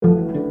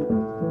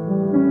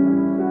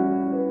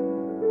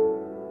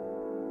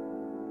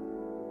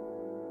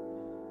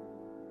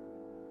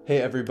Hey,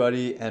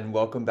 everybody, and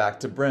welcome back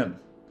to BRIM,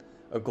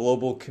 a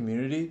global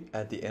community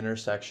at the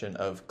intersection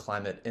of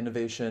climate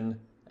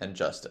innovation and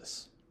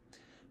justice.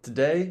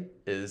 Today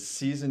is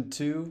Season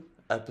 2,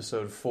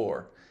 Episode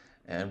 4,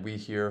 and we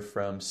hear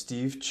from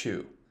Steve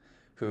Chu,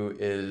 who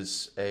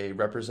is a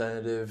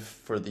representative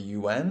for the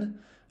UN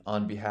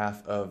on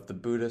behalf of the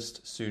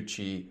Buddhist Tzu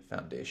Chi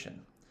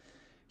Foundation.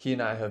 He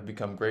and I have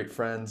become great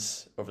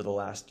friends over the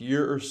last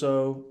year or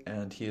so,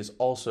 and he is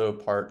also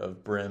part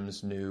of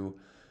BRIM's new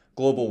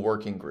Global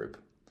Working Group,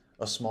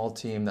 a small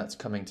team that's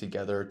coming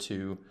together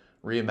to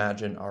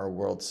reimagine our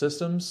world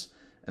systems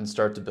and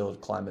start to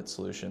build climate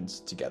solutions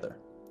together.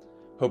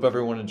 Hope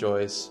everyone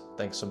enjoys.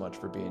 Thanks so much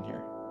for being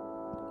here.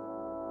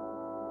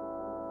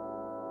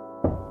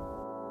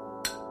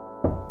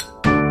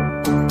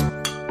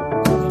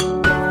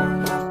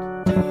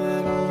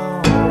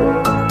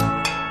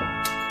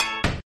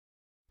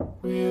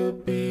 We'll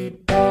be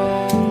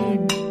back.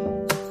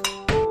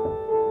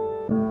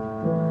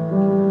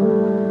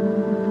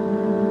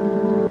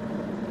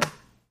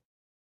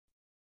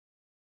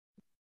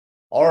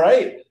 All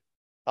right.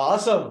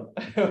 Awesome.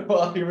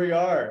 Well, here we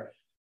are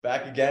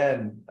back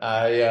again.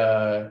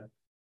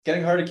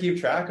 Getting hard to keep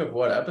track of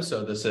what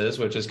episode this is,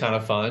 which is kind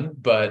of fun,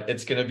 but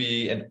it's going to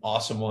be an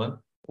awesome one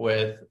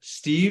with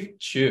Steve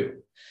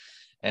Chu.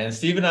 And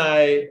Steve and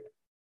I,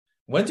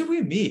 when did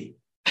we meet?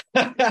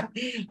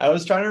 I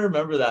was trying to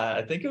remember that.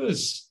 I think it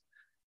was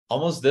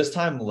almost this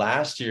time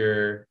last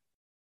year-ish.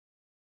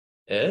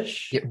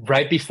 Yeah,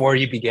 right before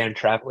you began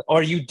traveling,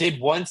 or you did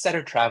one set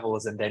of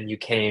travels and then you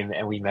came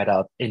and we met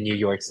up in New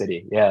York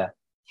City. Yeah.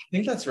 I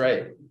think that's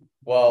right.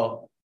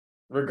 Well,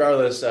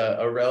 regardless,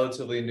 a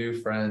relatively new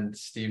friend,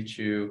 Steve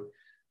Chu,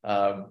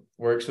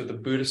 works with the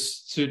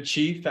Buddhist Tzu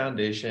Chi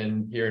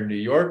Foundation here in New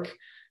York.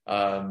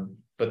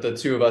 But the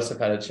two of us have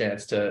had a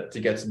chance to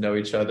get to know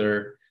each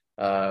other.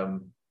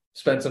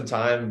 Spent some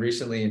time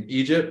recently in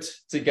Egypt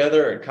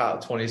together at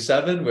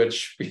COP27,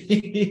 which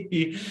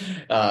we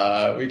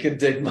can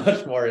dig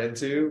much more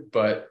into.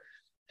 But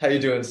how you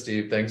doing,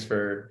 Steve? Thanks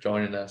for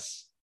joining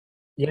us.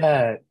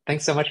 Yeah.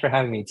 Thanks so much for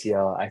having me,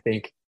 TL. I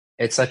think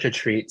it's such a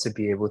treat to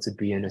be able to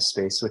be in a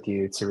space with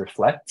you to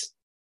reflect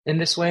in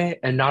this way,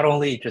 and not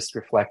only just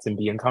reflect and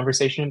be in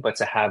conversation, but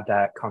to have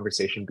that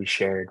conversation be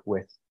shared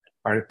with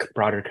our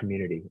broader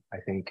community. I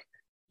think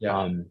Yeah,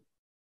 um,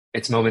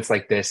 it's moments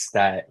like this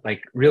that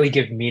like really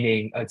give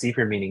meaning, a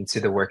deeper meaning to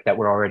the work that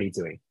we're already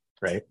doing,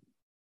 right?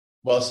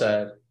 well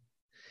said.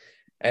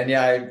 And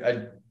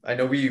yeah, I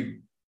know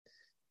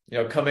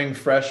coming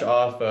fresh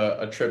off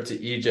a trip to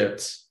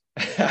Egypt,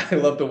 I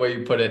love the way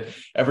you put it.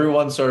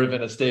 Everyone's sort of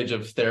in a stage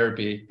of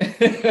therapy,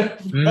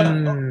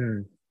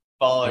 Mm,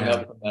 following yeah.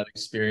 up from that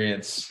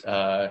experience.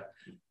 The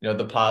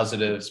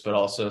positives, but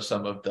also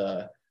some of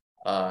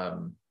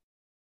um,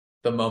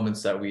 the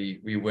moments that we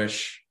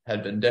wish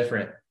had been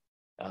different.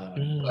 But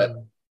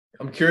Mm.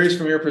 I'm curious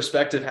from your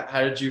perspective,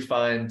 how did you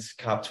find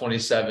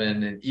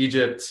COP27 in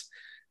Egypt?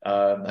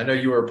 I know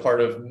you were a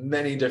part of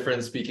many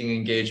different speaking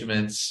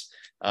engagements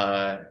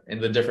in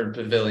the different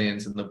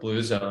pavilions in the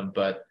Blue Zone,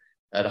 but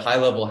at a high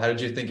level, how did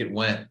you think it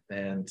went?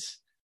 And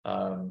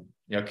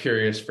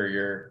curious for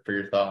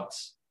your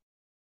thoughts.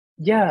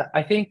 Yeah,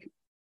 I think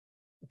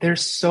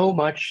there's so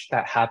much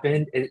that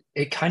happened.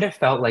 It kind of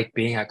felt like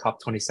being at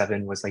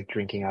COP27 was like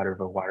drinking out of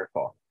a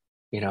waterfall.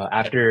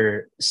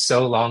 After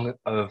so long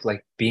of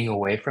like being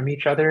away from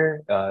each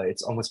other,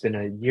 it's almost been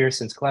a year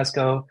since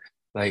Glasgow,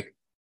 like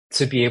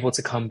to be able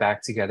to come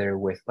back together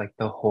with like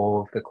the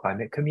whole of the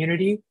climate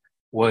community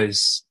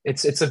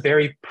it's a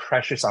very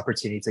precious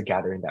opportunity to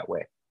gather in that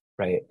way.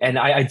 Right. And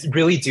I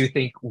really do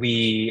think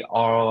we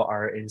all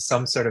are in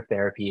some sort of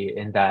therapy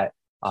in that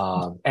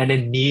and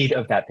in need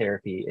of that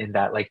therapy in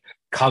that like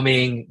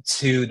coming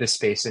to the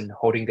space and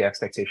holding the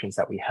expectations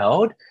that we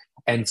held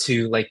and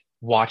to like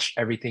watch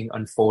everything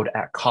unfold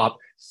at COP.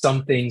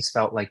 Some things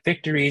felt like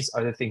victories,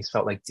 other things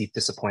felt like deep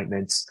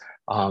disappointments.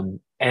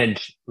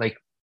 And like,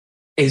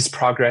 is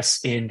progress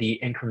in the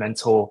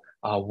incremental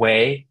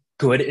way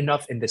good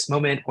enough in this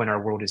moment when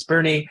our world is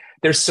burning?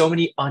 There's so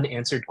many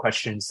unanswered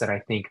questions that I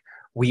think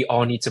we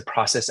all need to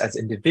process as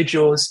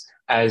individuals,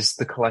 as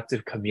the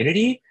collective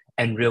community,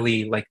 and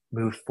really like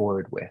move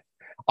forward with.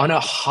 On a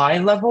high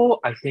level,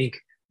 I think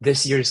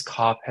this year's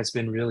COP has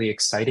been really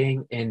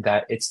exciting in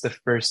that it's the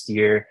first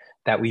year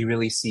that we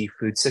really see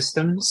food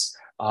systems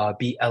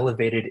be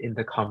elevated in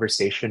the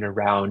conversation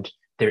around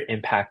their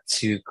impact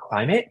to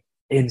climate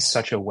in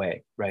such a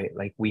way, right?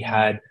 Like we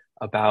had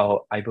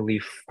about, I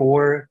believe,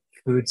 four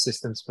food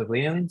systems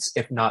pavilions,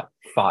 if not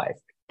five,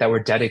 that were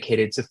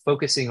dedicated to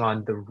focusing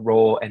on the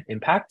role and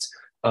impact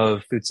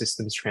of food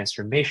systems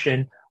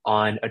transformation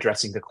on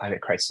addressing the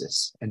climate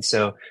crisis. And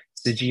so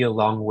Siji,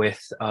 along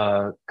with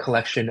a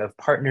collection of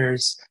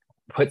partners,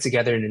 put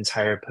together an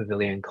entire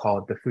pavilion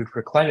called the Food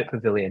for Climate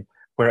Pavilion,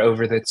 where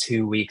over the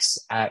 2 weeks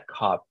at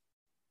COP,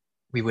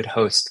 we would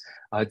host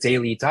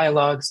daily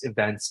dialogues,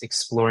 events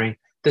exploring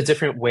the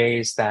different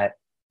ways that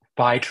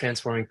by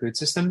transforming food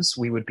systems,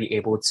 we would be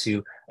able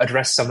to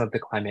address some of the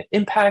climate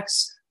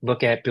impacts,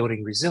 look at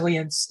building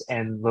resilience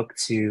and look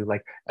to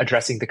like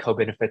addressing the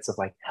co-benefits of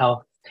like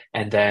health,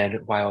 and then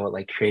while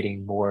like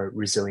creating more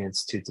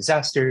resilience to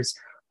disasters,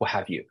 what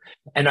have you.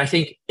 And I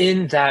think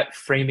in that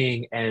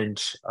framing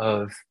and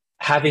of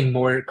having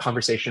more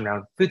conversation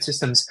around food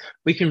systems,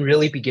 we can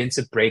really begin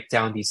to break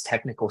down these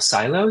technical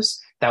silos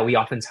that we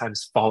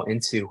oftentimes fall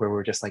into, where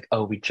we're just like,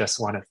 oh, we just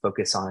want to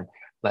focus on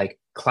like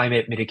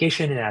climate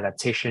mitigation and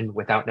adaptation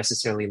without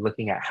necessarily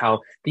looking at how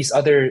these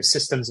other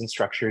systems and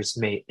structures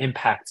may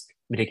impact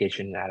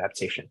mitigation and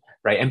adaptation,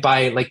 right? And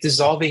by like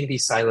dissolving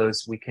these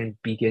silos, we can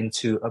begin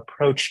to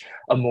approach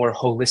a more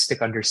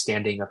holistic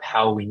understanding of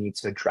how we need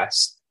to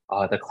address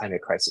the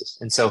climate crisis.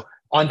 And so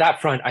on that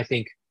front, I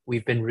think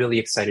we've been really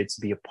excited to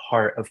be a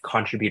part of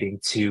contributing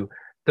to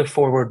the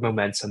forward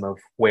momentum of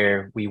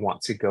where we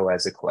want to go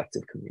as a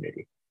collective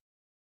community.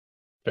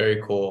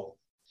 Very cool.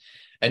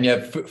 And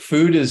yeah,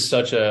 food is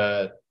such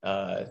a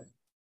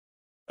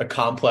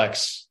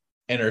complex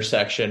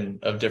intersection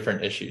of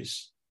different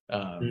issues,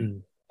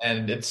 and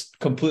it's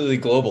completely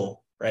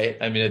global, right?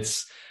 I mean,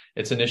 it's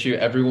an issue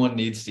everyone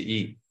needs to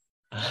eat,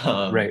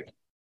 right?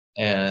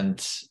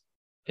 And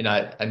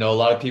I know a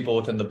lot of people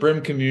within the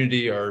Brim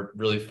community are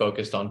really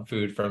focused on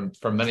food from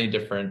many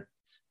different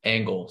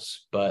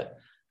angles, but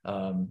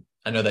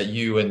I know that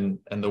you and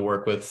the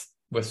work with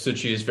Tzu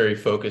Chi is very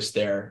focused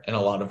there in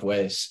a lot of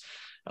ways.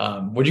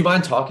 Would you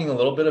mind talking a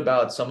little bit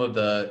about some of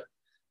the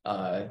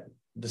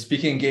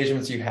speaking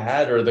engagements you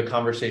had, or the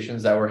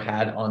conversations that were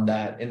had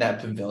in that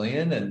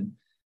pavilion? And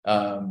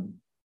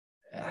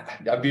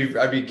I'd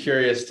be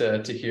curious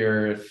to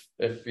hear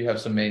if you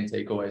have some main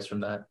takeaways from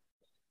that.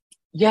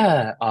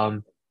 Yeah.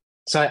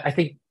 So I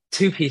think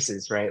two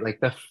pieces, right? Like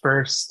the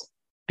first,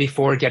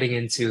 before getting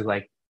into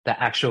like the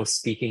actual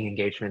speaking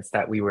engagements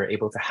that we were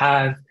able to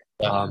have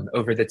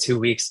over the 2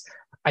 weeks,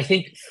 I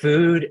think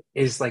food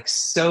is like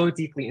so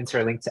deeply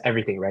interlinked to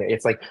everything, right?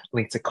 It's like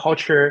linked to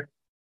culture.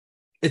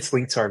 It's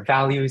linked to our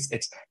values.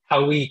 It's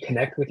how we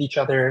connect with each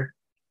other.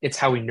 It's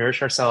how we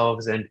nourish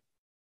ourselves. And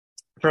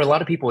for a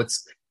lot of people,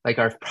 it's like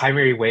our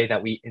primary way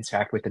that we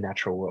interact with the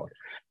natural world,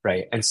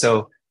 right? And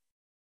so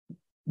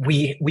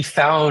we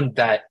found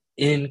that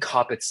in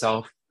COP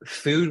itself,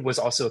 food was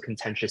also a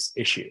contentious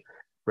issue,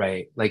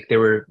 right? Like there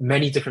were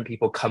many different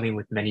people coming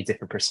with many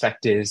different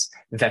perspectives,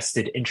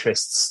 vested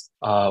interests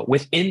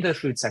within the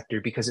food sector,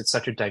 because it's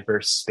such a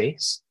diverse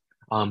space,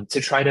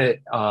 to try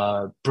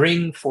to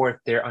bring forth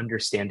their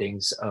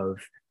understandings of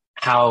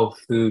how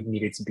food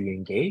needed to be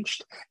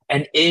engaged.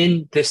 And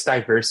in this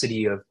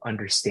diversity of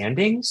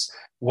understandings,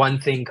 one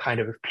thing kind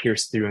of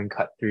pierced through and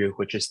cut through,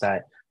 which is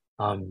that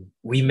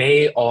we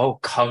may all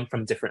come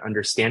from different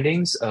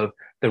understandings of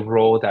the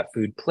role that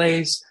food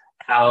plays,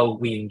 how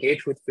we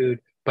engage with food,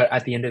 but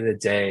at the end of the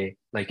day,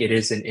 like it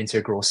is an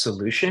integral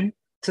solution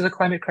to the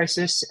climate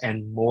crisis,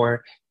 and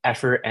more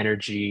effort,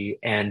 energy,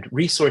 and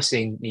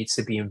resourcing needs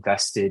to be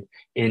invested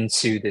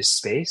into this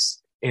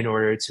space in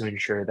order to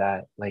ensure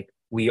that like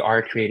we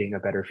are creating a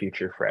better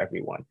future for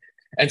everyone.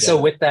 And so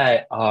with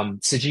that,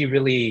 Tzu Chi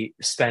really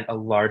spent a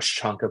large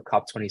chunk of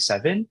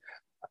COP27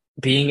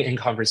 being in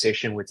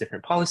conversation with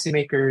different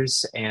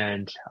policymakers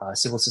and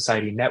civil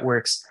society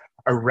networks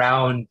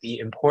around the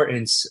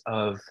importance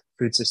of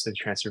food system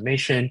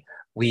transformation.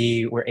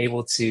 We were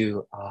able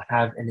to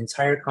have an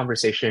entire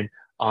conversation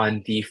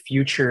on the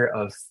future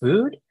of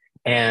food,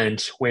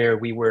 and where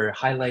we were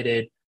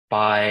highlighted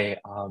by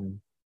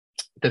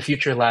the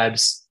Future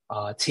Labs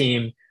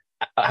team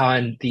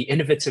on the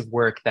innovative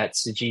work that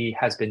Tzu Chi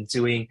has been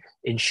doing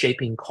in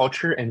shaping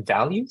culture and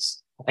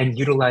values, and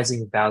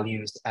utilizing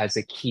values as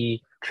a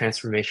key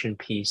transformation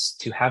piece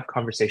to have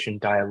conversation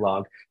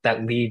dialogue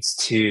that leads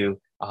to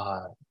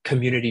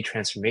community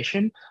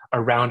transformation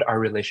around our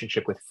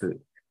relationship with food,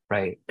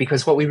 right?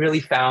 Because what we really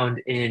found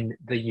in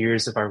the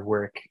years of our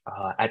work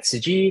at Tzu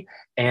Chi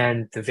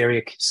and the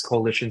various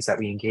coalitions that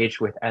we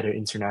engaged with at an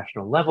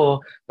international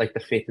level, like the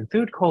Faith and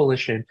Food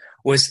Coalition,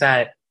 was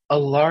that a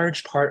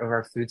large part of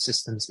our food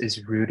systems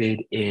is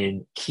rooted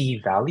in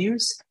key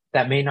values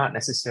that may not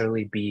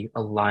necessarily be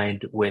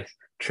aligned with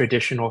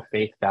traditional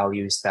faith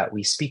values that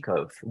we speak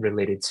of,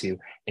 related to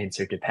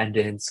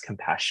interdependence,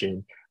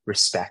 compassion,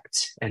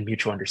 respect, and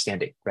mutual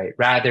understanding, right?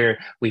 Rather,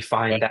 we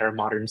find that our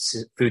modern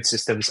food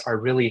systems are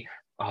really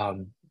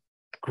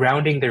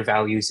grounding their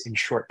values in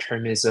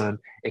short-termism,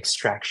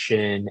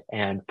 extraction,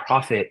 and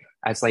profit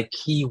as like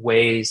key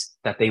ways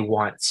that they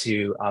want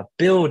to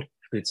build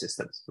food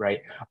systems, right?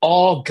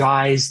 All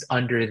guised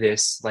under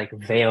this like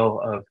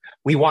veil of,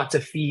 we want to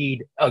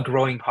feed a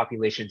growing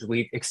population.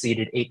 We've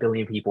exceeded 8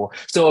 billion people.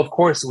 So of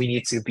course we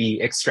need to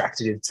be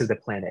extractive to the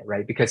planet,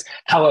 right? Because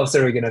how else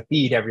are we going to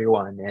feed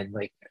everyone? And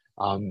like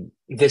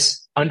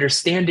this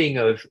understanding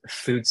of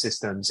food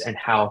systems and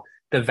how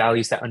the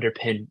values that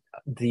underpin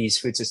these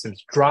food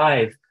systems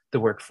drive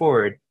the work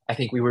forward, I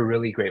think we were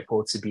really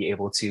grateful to be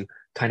able to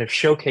kind of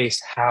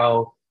showcase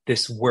how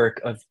this work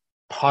of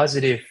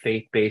positive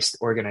faith-based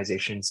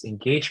organizations'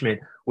 engagement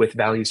with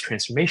values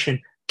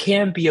transformation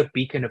can be a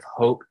beacon of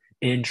hope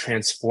in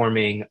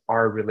transforming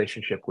our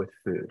relationship with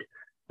food.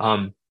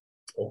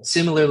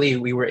 similarly,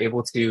 we were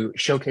able to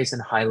showcase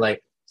and highlight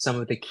some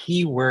of the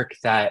key work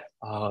that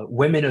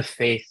women of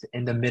faith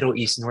in the Middle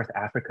East, North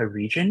Africa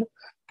region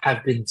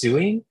have been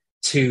doing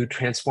to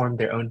transform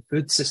their own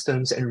food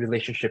systems and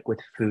relationship with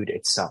food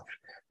itself,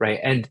 right?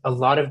 And a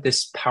lot of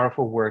this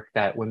powerful work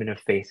that women of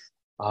faith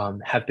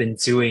have been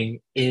doing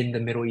in the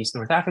Middle East,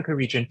 North Africa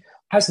region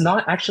has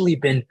not actually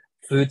been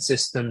food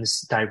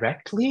systems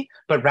directly,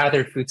 but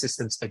rather food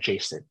systems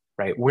adjacent,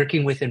 right?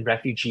 Working within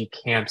refugee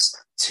camps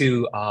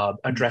to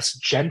address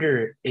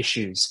gender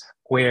issues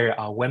where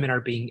women are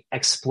being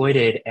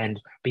exploited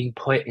and being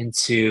put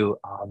into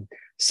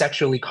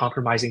sexually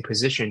compromising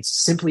positions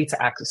simply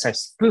to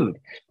access food.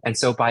 And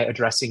so by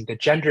addressing the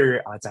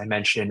gender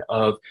dimension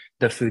of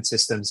the food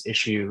systems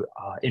issue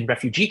in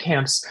refugee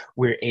camps,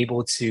 we're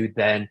able to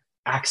then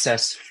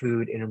access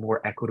food in a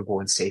more equitable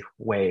and safe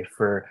way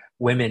for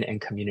women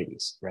and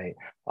communities, right?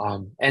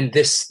 And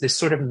this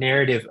sort of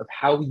narrative of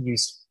how we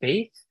use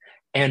faith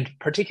and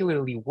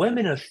particularly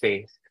women of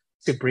faith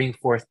to bring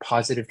forth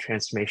positive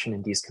transformation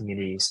in these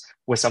communities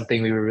was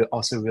something we were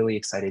also really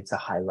excited to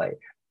highlight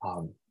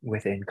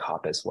within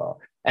COP as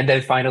well. And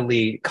then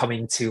finally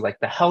coming to like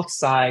the health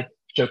side,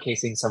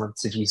 showcasing some of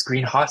Tzu Chi's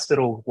Green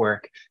Hospital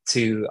work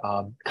to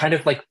kind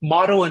of like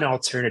model an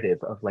alternative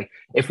of like,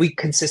 if we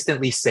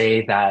consistently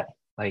say that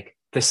like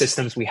the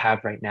systems we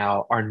have right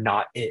now are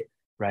not it,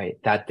 right?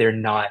 That they're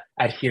not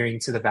adhering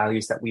to the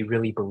values that we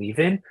really believe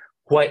in,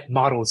 what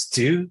models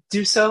do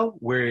so,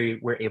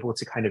 we're able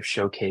to kind of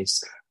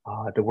showcase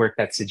the work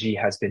that Tzu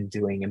Chi has been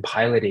doing and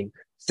piloting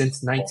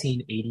since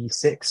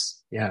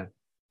 1986. Yeah.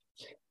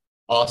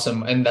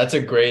 Awesome. And that's a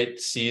great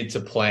seed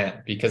to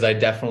plant because I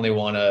definitely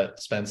want to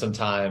spend some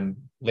time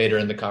later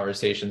in the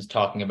conversations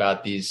talking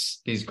about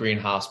these green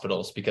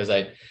hospitals because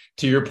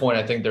to your point,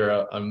 I think they're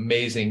an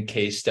amazing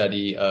case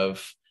study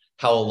of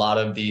how a lot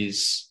of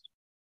these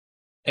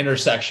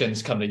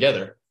intersections come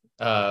together.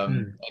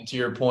 And to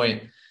your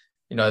point,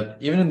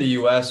 even in the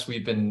US,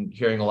 we've been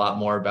hearing a lot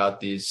more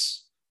about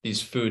these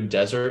food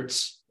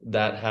deserts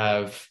that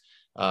have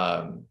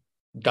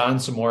gotten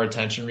some more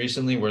attention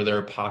recently where there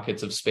are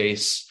pockets of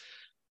space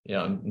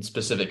in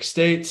specific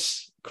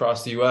states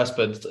across the US,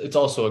 but it's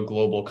also a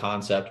global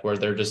concept where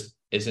there just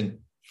isn't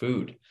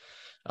food.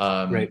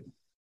 Right.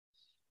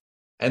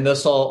 And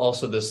this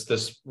also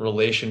this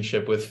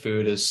relationship with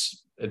food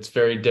it's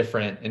very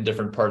different in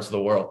different parts of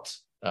the world.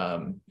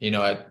 When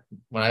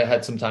I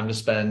had some time to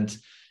spend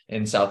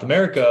in South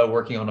America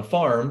working on a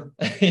farm,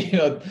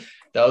 that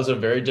was a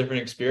very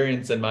different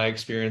experience than my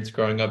experience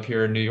growing up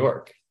here in New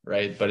York.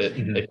 Right. But it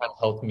kind of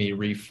helped me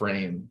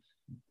reframe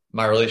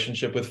my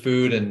relationship with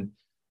food. And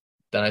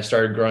then I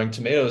started growing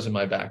tomatoes in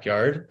my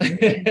backyard.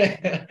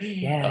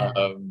 Yeah.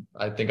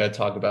 I think I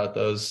talk about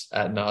those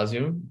ad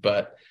nauseum,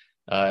 but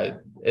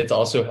it's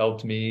also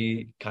helped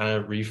me kind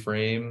of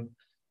reframe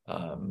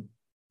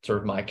sort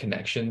of my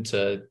connection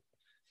to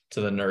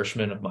the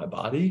nourishment of my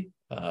body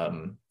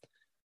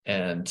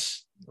and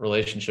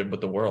relationship with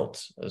the world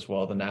as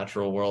well, the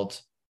natural world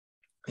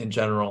in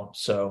general.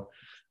 So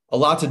a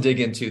lot to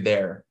dig into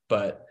there,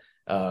 but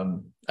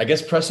I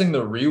guess pressing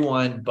the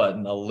rewind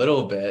button a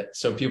little bit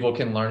so people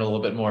can learn a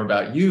little bit more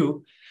about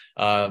you,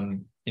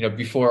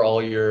 before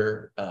all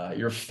your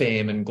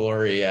fame and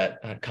glory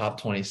at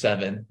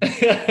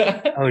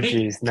COP27. Oh,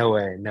 geez. No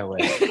way.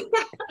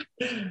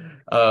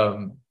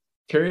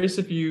 Curious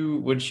if you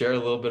would share a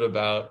little bit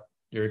about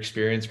your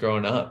experience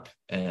growing up.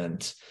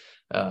 And,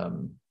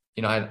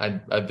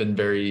 I've been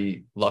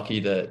very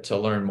lucky to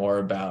learn more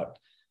about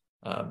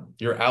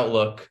your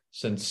outlook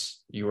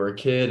since you were a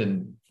kid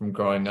and from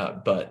growing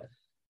up, but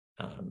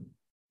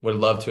would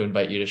love to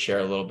invite you to share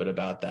a little bit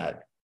about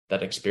that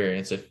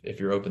experience if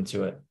you're open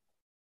to it.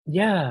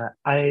 Yeah,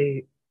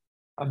 I'm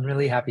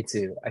really happy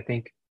to. I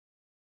think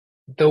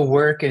the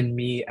work and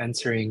me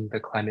entering the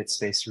climate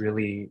space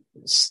really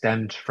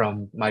stemmed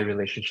from my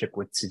relationship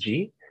with Tzu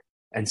Chi.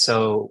 And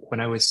so when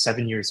I was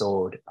 7 years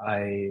old,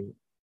 I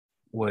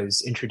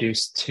was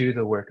introduced to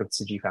the work of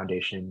Tzu Chi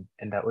Foundation,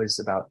 and that was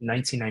about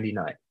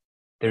 1999.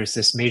 There's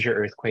this major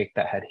earthquake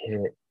that had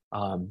hit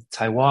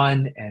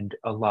Taiwan, and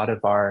a lot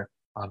of our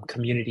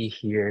community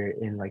here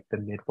in like the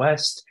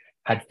Midwest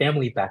had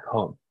family back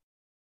home.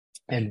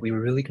 And we were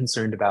really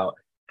concerned about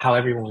how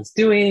everyone was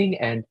doing,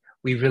 and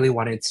we really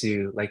wanted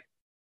to like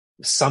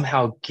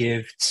somehow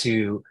give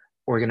to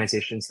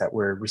organizations that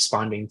were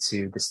responding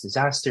to this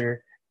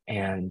disaster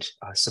and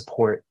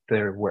support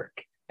their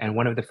work. And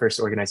one of the first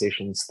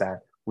organizations that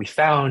we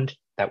found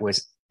that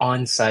was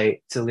on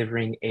site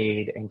delivering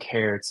aid and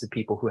care to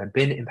people who had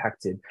been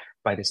impacted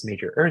by this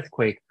major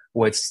earthquake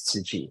was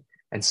Tzu Chi.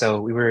 And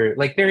so we were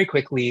like very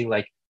quickly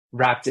like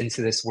wrapped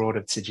into this world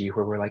of Tzu Chi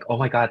where we're like, oh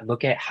my God,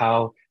 look at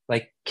how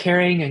like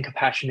caring and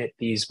compassionate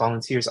these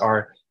volunteers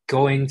are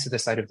going to the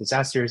site of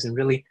disasters and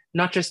really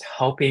not just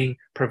helping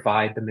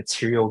provide the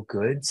material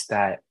goods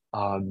that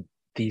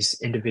these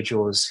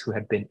individuals who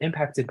had been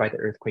impacted by the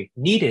earthquake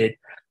needed,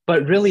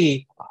 but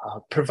really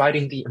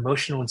providing the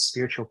emotional and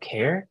spiritual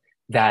care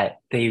that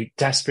they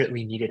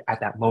desperately needed at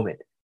that moment,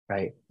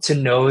 right? To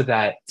know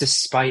that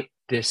despite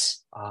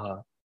this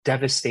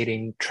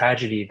devastating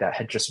tragedy that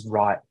had just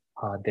wrought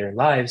their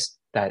lives,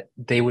 that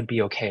they would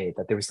be okay,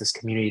 that there was this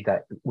community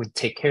that would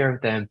take care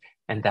of them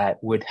and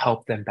that would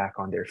help them back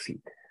on their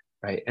feet,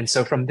 right? And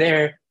so from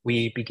there,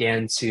 we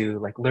began to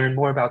like learn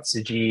more about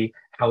Tzu Chi,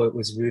 how it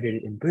was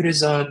rooted in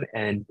Buddhism,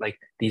 and like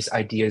these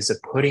ideas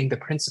of putting the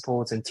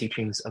principles and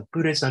teachings of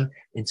Buddhism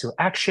into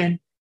action.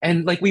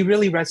 And like we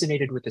really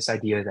resonated with this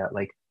idea that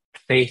like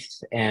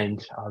faith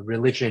and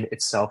religion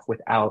itself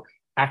without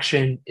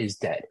action is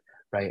dead,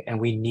 right? And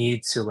we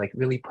need to like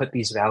really put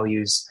these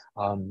values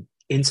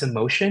into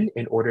motion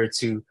in order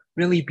to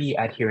really be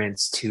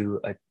adherents to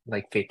a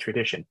like faith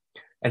tradition.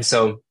 And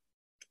so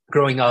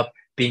growing up,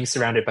 being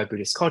surrounded by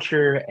Buddhist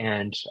culture,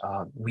 and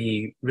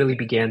we really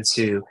began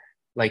to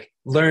like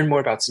learn more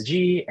about Tzu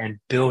Chi and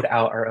build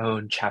out our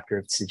own chapter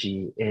of Tzu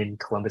Chi in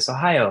Columbus,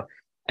 Ohio.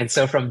 And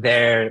so from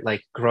there,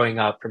 like growing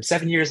up from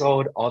 7 years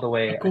old all the Oh,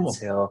 way cool.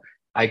 until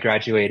I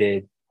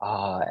graduated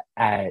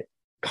at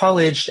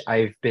college,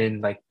 I've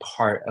been like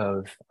part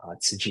of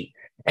Tzu Chi.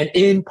 And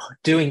in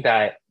doing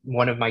that,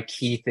 one of my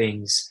key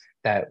things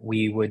that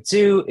we would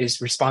do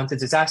is respond to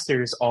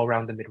disasters all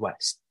around the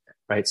Midwest,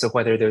 right? So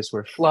whether those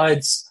were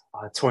floods,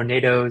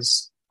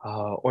 tornadoes,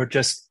 or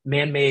just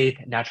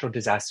man-made natural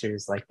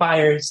disasters like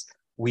fires,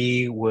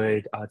 we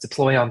would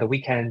deploy on the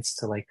weekends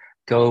to like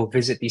go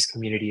visit these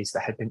communities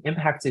that had been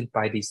impacted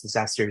by these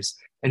disasters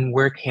and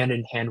work hand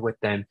in hand with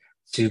them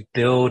to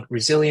build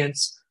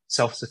resilience,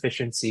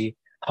 self-sufficiency,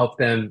 help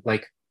them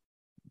like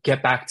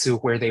get back to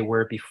where they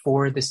were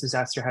before this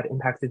disaster had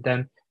impacted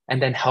them,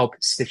 and then help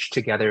stitch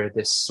together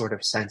this sort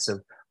of sense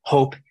of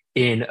hope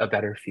in a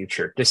better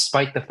future,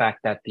 despite the fact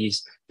that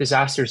these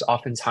disasters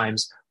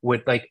oftentimes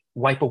would like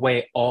wipe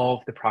away all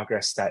of the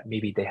progress that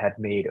maybe they had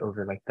made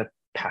over like the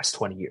past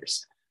 20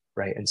 years.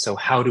 Right. And so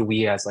how do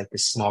we as like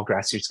this small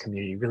grassroots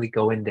community really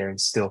go in there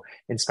and still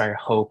inspire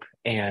hope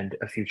and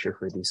a future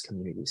for these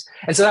communities?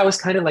 And so that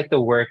was kind of like the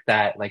work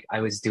that like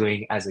I was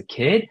doing as a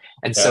kid.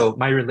 And Yeah. so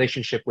my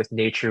relationship with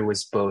nature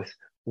was both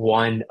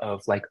one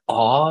of like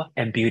awe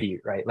and beauty,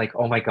 right? Like,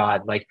 oh my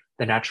God, like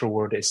the natural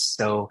world is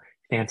so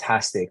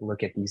fantastic.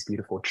 Look at these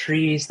beautiful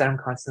trees that I'm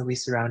constantly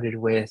surrounded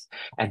with.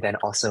 And then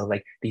also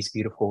like these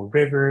beautiful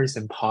rivers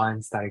and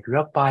ponds that I grew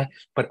up by,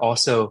 but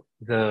also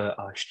the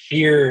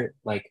sheer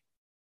like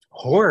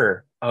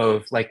horror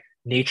of like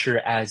nature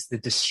as the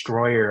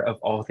destroyer of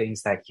all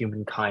things that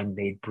humankind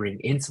may bring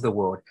into the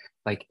world.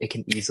 Like it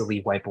can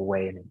easily wipe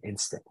away in an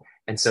instant.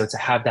 And so to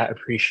have that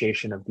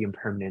appreciation of the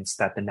impermanence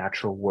that the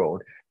natural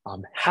world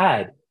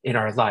had in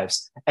our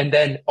lives. And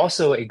then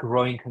also a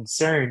growing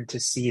concern to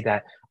see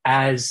that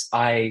as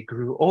I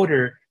grew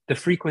older, the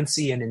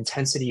frequency and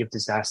intensity of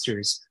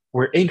disasters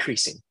were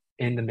increasing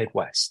in the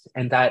Midwest.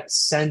 And that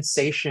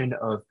sensation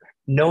of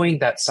knowing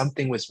that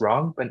something was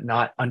wrong, but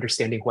not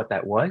understanding what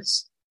that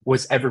was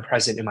ever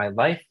present in my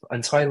life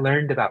until I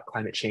learned about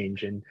climate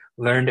change and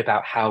learned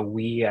about how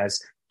we as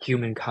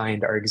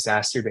humankind are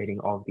exacerbating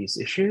all of these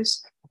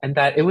issues, and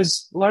that it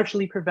was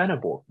largely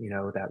preventable,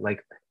 that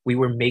like we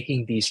were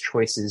making these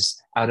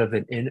choices out of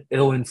an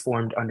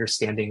ill-informed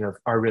understanding of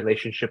our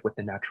relationship with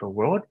the natural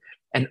world.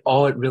 And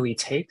all it really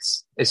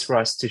takes is for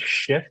us to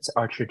shift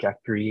our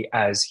trajectory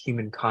as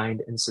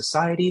humankind and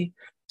society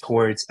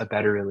towards a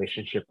better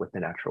relationship with the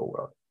natural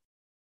world.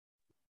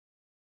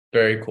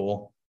 Very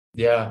cool.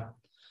 Yeah.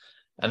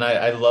 And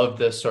I love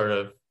this sort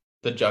of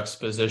the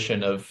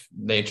juxtaposition of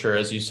nature,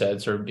 as you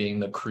said, sort of being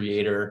the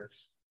creator,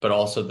 but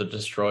also the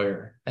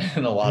destroyer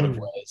in a lot of Mm,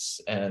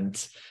 ways.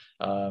 And,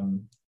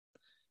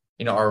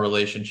 our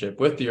relationship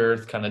with the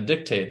earth kind of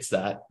dictates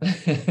that,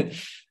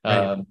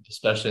 right.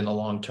 especially in the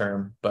long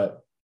term.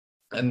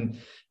 And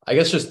I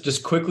guess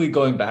just quickly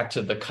going back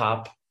to the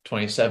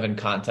COP27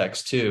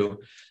 context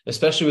too,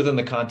 especially within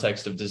the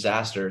context of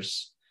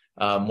disasters,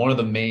 one of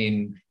the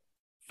main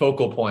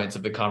focal points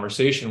of the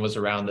conversation was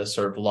around this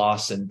sort of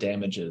loss and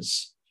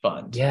damages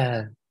fund,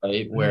 Yeah.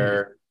 right? Mm,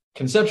 Where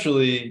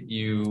conceptually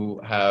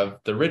you have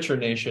the richer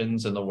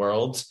nations in the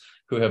world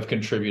who have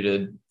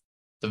contributed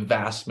the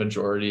vast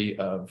majority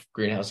of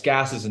greenhouse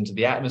gases into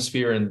the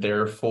atmosphere, and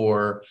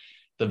therefore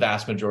the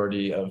vast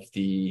majority of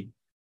the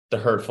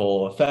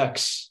hurtful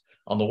effects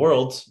on the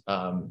world,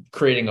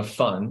 creating a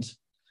fund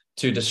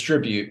to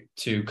distribute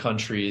to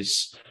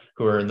countries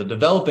who are in the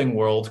developing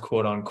world,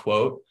 quote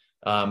unquote,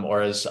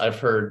 or as I've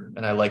heard,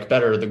 and I like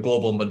better, the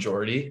global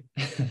majority,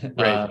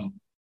 right.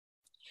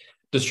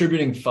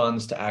 distributing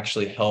funds to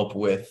actually help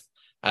with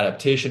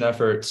adaptation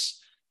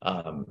efforts,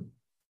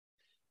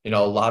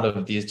 a lot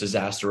of these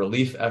disaster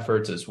relief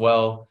efforts as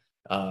well.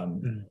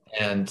 Mm.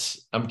 And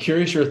I'm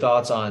curious your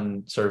thoughts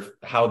on sort of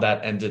how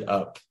that ended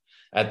up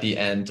at the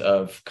end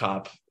of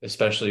COP,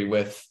 especially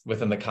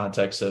within the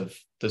context of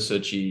the Tzu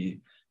Chi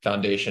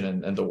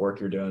Foundation and the work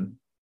you're doing.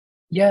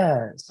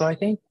 Yeah, so I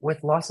think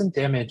with loss and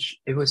damage,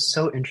 it was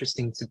so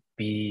interesting to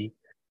be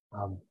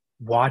um,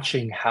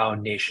 watching how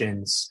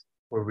nations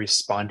were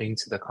responding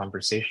to the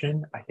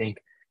conversation. I think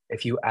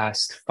if you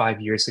asked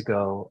 5 years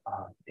ago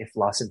if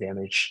loss and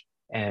damage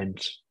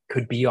and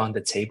could be on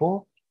the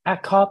table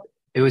at COP,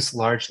 it was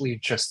largely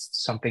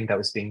just something that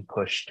was being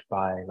pushed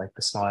by like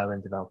the small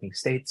island developing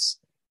states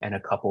and a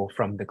couple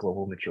from the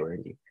global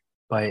majority.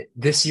 But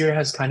this year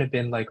has kind of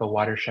been like a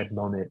watershed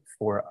moment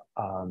for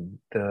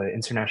the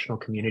international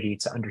community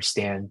to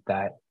understand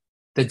that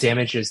the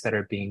damages that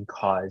are being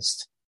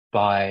caused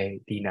by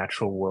the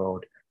natural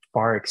world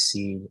far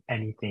exceed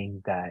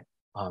anything that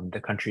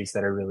the countries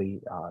that are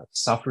really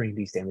suffering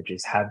these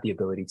damages have the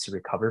ability to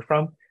recover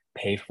from,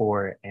 pay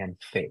for, and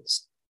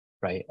face,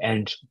 right?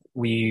 And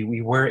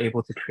we were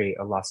able to create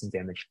a loss and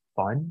damage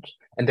fund,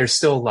 and there's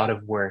still a lot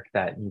of work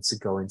that needs to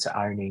go into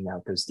ironing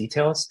out those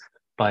details.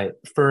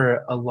 But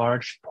for a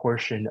large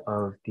portion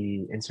of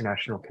the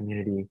international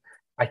community,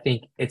 I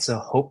think it's a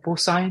hopeful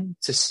sign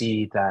to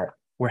see that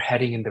we're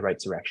heading in the right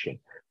direction.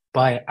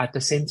 But at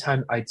the same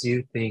time, I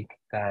do think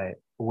that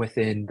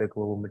within the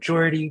global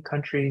majority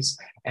countries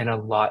and a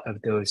lot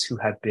of those who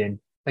have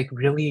been like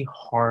really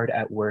hard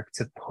at work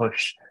to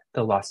push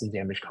the loss and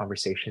damage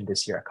conversation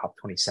this year at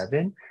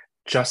COP27,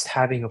 just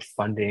having a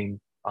funding,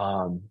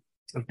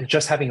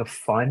 just having a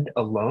fund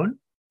alone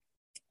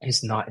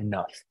is not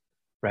enough,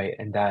 right?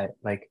 And that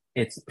like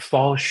it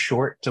falls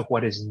short to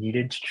what is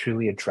needed to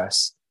truly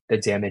address the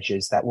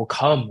damages that will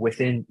come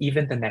within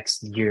even the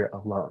next year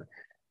alone,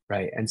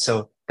 right? And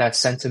so that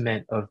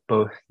sentiment of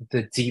both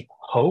the deep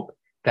hope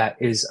that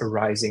is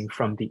arising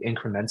from the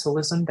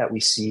incrementalism that we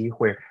see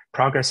where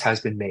progress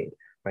has been made,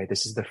 right?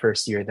 This is the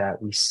first year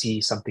that we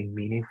see something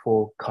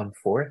meaningful come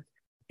forth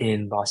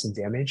in loss and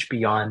damage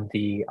beyond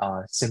the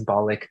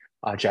symbolic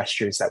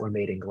gestures that were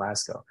made in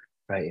Glasgow,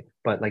 right?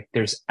 But like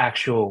there's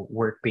actual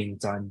work being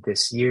done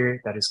this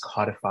year that is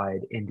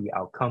codified in the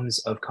outcomes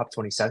of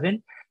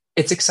COP27.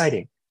 It's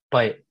exciting,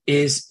 but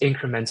is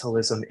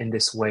incrementalism in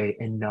this way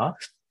enough?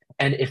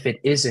 And if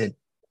it isn't,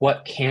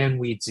 what can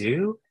we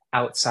do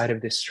outside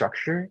of this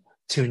structure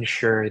to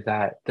ensure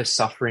that the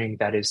suffering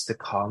that is to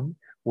come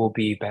will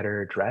be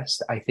better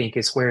addressed? I think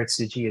is where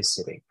Tsuji is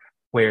sitting.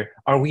 Where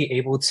are we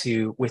able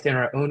to, within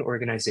our own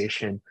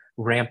organization,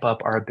 ramp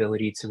up our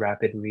ability to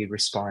rapidly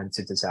respond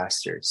to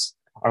disasters?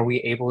 Are we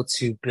able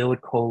to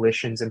build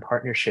coalitions and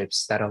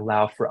partnerships that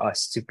allow for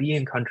us to be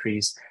in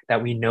countries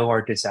that we know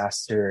are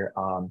disaster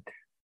or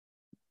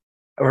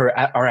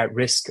are at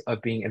risk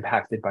of being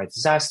impacted by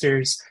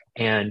disasters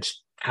and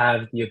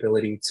have the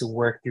ability to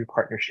work through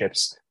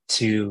partnerships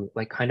to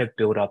like kind of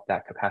build up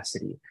that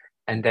capacity?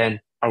 And then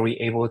are we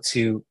able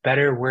to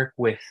better work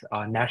with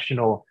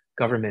national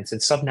governments and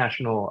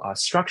subnational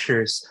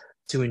structures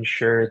to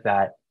ensure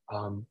that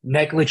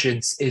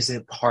negligence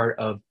isn't part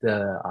of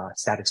the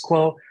status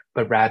quo,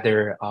 but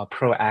rather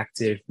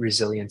proactive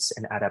resilience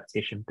and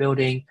adaptation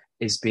building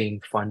is being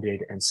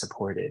funded and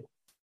supported?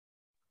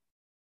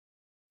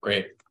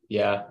 Great.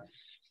 Yeah.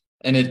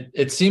 And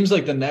it seems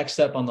like the next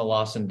step on the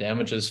loss and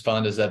damages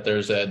fund is that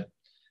there's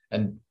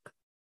and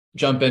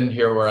jump in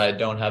here where I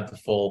don't have the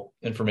full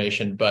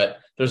information, but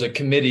there's a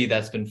committee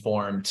that's been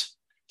formed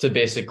to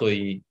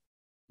basically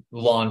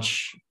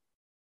launch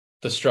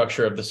the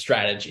structure of the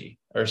strategy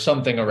or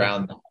something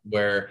around that,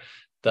 where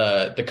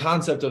the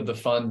concept of the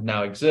fund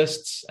now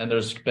exists, and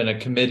there's been a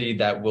committee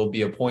that will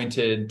be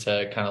appointed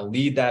to kind of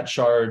lead that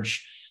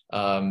charge.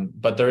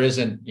 But there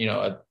isn't,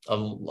 a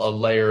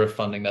layer of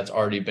funding that's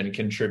already been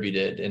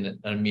contributed in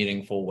a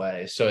meaningful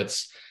way. So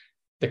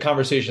the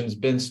conversation's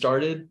been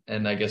started,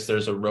 and I guess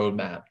there's a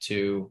roadmap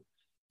to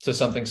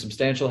something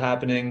substantial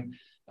happening.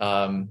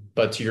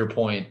 But to your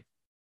point,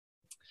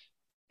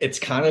 it's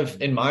kind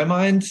of, in my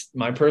mind,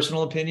 my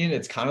personal opinion,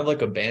 it's kind of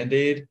like a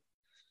Band-Aid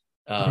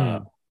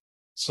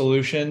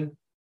solution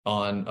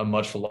on a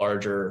much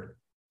larger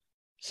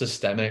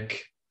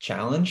systemic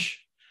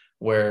challenge,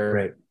 where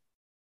Right.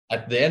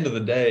 at the end of the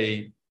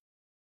day,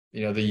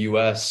 the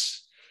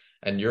US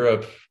and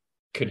Europe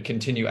could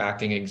continue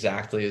acting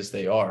exactly as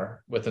they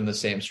are within the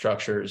same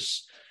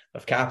structures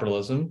of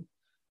capitalism,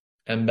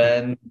 and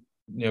then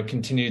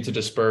continue to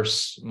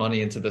disperse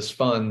money into this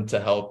fund to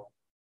help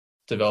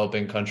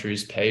developing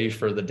countries pay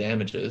for the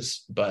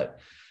damages. But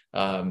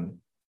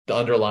the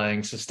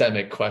underlying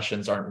systemic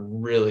questions aren't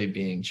really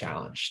being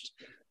challenged.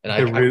 And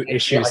The root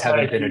issues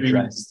haven't been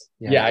addressed.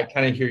 Yeah, I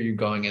kind of hear you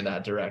going in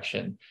that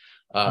direction.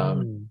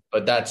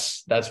 But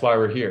that's why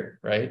we're here,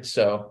 right?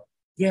 So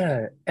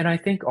Yeah, and I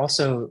think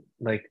also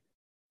like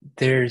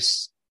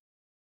there's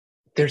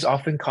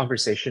often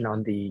conversation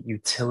on the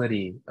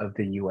utility of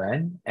the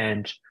UN,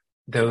 and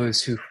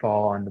those who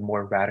fall on the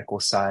more radical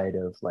side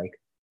of like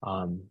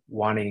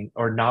wanting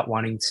or not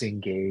wanting to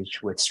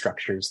engage with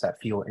structures that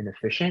feel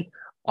inefficient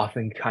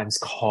oftentimes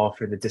call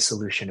for the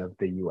dissolution of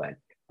the UN,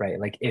 right?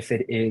 Like if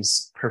it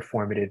is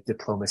performative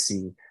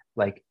diplomacy,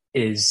 like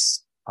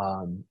is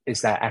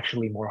that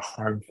actually more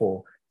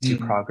harmful to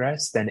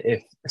progress than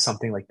if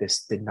something like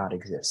this did not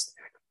exist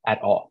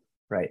at all,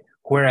 right?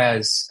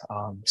 Whereas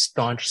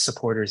staunch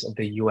supporters of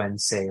the UN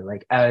say,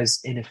 like, as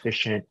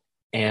inefficient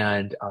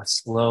and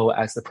slow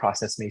as the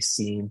process may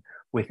seem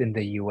within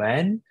the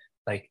UN,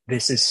 like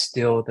this is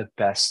still the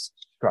best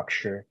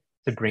structure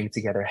to bring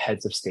together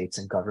heads of states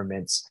and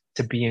governments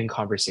to be in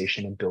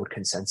conversation and build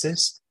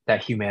consensus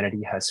that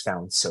humanity has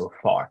found so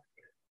far.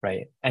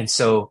 right? And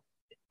so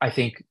I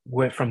think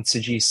from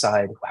Tzuji's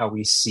side, how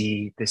we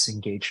see this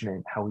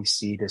engagement, how we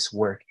see this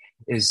work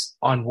is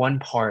on one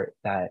part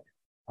that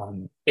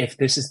if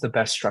this is the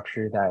best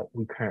structure that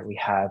we currently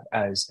have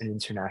as an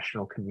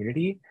international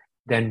community,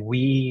 then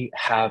we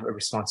have a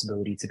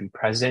responsibility to be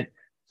present,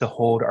 to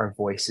hold our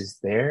voices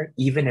there,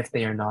 even if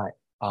they are not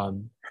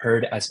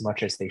heard as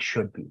much as they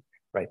should be,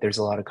 right? There's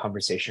a lot of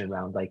conversation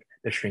around like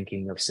the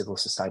shrinking of civil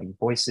society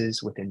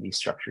voices within these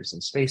structures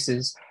and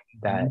spaces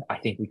that I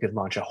think we could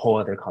launch a whole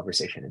other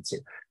conversation into,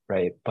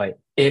 right? But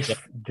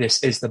if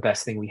this is the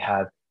best thing we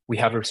have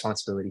a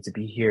responsibility to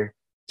be here,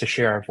 to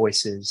share our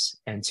voices,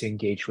 and to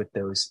engage with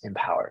those in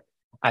power.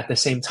 At the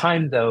same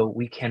time, though,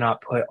 we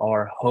cannot put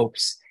our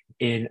hopes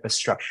in a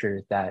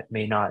structure that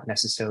may not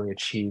necessarily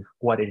achieve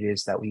what it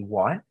is that we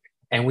want.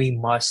 And we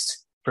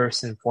must,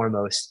 first and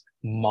foremost,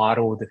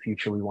 model the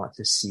future we want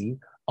to see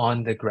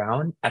on the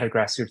ground at a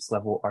grassroots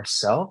level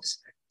ourselves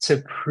to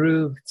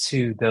prove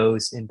to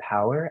those in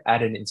power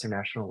at an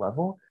international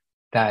level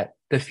that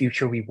the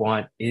future we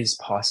want is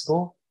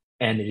possible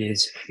and it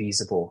is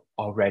feasible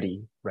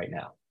already right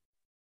now.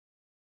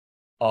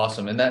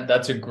 Awesome. And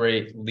that's a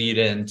great lead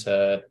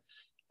into,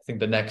 I think,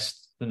 the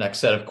next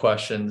set of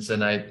questions.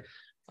 And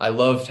I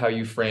loved how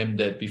you framed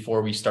it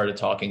before we started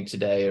talking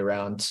today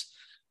around,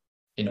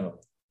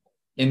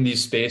 in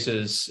these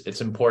spaces,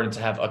 it's important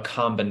to have a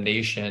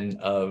combination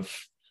of,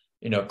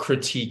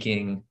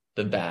 critiquing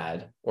the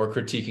bad or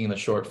critiquing the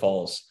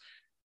shortfalls,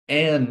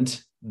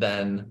 and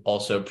then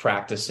also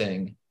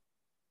practicing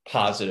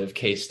positive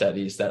case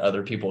studies that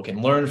other people can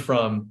learn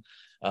from.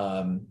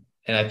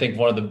 And I think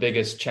one of the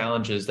biggest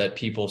challenges that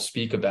people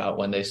speak about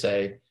when they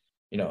say,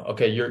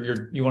 okay,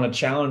 you want to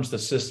challenge the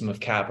system of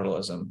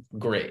capitalism,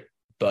 great,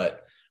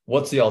 but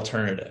what's the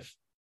alternative,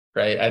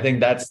 right? I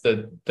think that's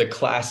the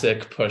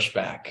classic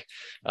pushback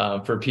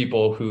for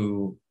people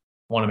who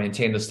want to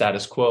maintain the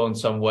status quo in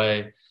some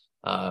way.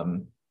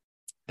 And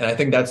I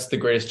think that's the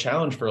greatest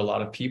challenge for a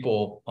lot of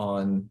people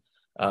on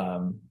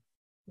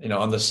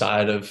the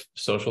side of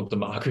social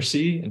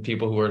democracy and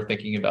people who are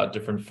thinking about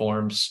different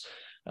forms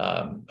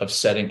of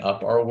setting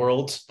up our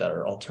world that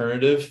are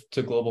alternative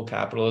to global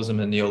capitalism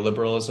and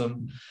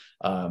neoliberalism.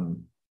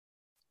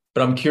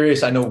 But I'm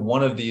curious, I know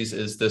one of these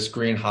is this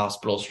green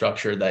hospital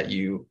structure that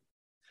you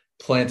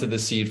planted the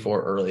seed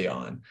for early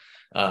on.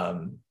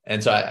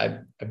 And so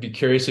I'd be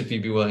curious if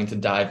you'd be willing to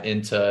dive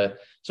into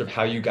sort of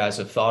how you guys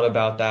have thought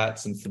about that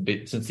since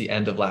the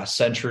end of last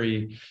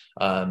century.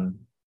 And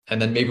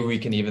then maybe we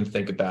can even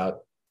think about,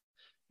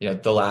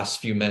 the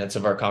last few minutes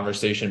of our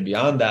conversation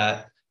beyond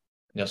that,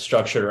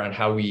 structured around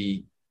how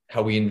we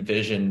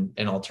envision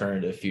an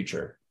alternative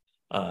future.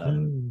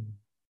 And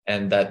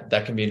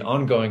that can be an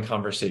ongoing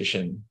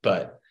conversation,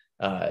 but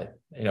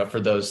for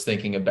those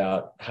thinking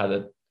about how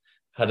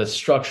to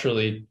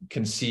structurally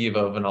conceive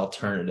of an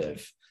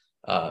alternative,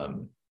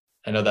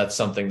 I know that's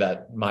something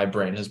that my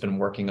brain has been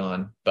working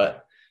on,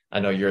 but I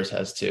know yours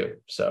has too.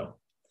 So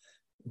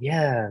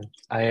yeah,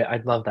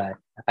 I'd love that.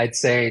 I'd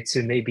say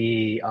to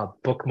maybe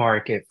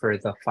bookmark it for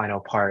the final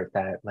part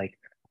that like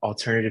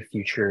alternative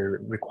future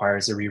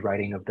requires a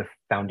rewriting of the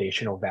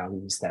foundational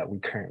values that we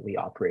currently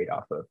operate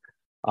off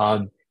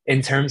of.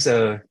 In terms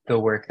of the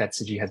work that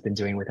Tzuji has been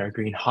doing with our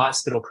Green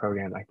Hospital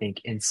program, I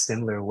think in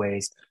similar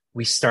ways,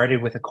 we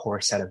started with a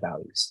core set of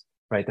values,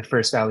 right? The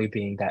first value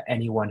being that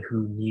anyone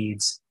who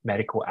needs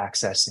medical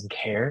access and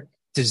care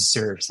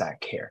deserves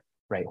that care,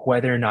 right?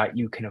 Whether or not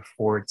you can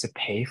afford to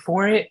pay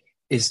for it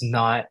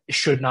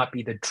should not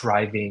be the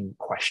driving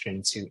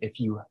question to if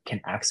you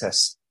can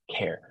access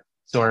care.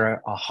 So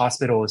our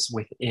hospitals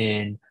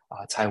within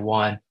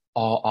Taiwan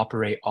all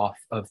operate off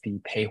of the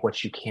pay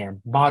what you can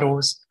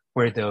models,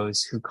 where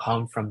those who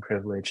come from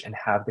privilege and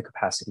have the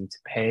capacity to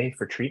pay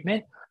for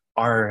treatment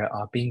are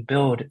being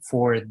billed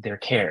for their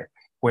care.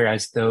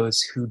 Whereas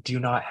those who do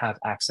not have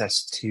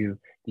access to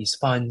these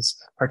funds,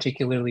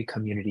 particularly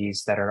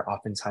communities that are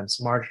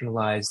oftentimes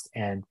marginalized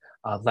and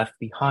left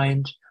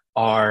behind,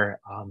 are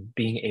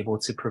being able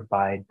to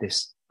provide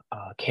this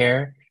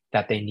care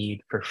that they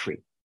need for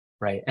free,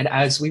 right? And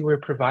as we were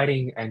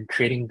providing and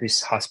creating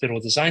this hospital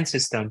design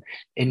system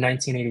in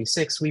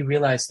 1986, we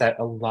realized that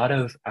a lot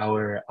of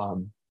our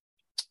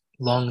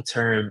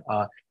long-term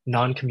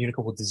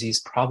non-communicable disease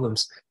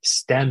problems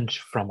stemmed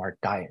from our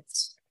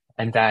diets,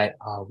 and that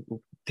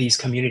these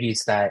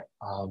communities that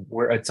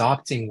were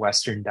adopting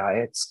Western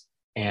diets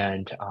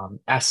and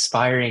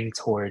aspiring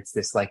towards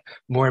this like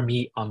more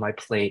meat on my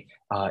plate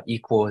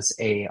equals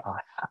a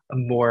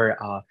more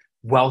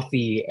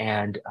wealthy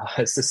and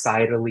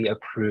societally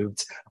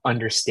approved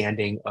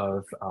understanding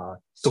of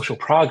social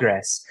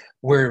progress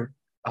were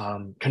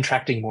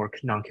contracting more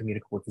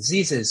non-communicable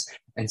diseases.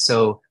 And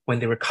so when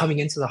they were coming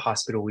into the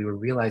hospital, we were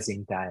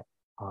realizing that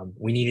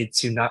we needed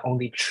to not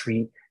only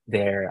treat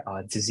their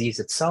disease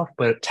itself,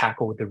 but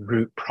tackle the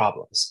root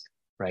problems,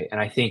 right? And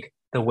I think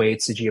the way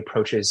Tzuji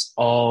approaches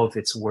all of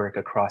its work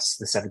across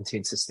the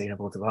 17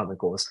 Sustainable Development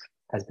Goals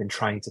has been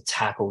trying to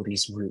tackle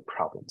these root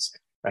problems,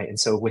 right? And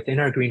so within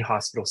our green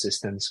hospital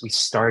systems, we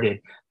started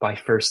by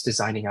first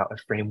designing out a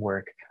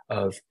framework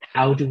of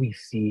how do we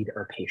feed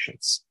our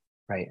patients,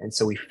 right? And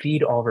so we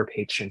feed all of our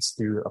patients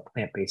through a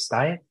plant-based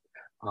diet,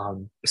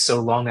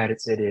 so long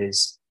as it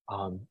is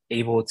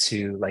able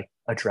to like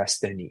address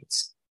their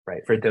needs,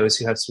 right? For those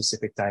who have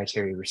specific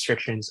dietary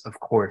restrictions, of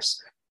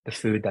course, the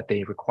food that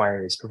they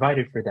require is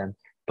provided for them.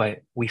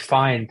 But we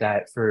find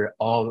that for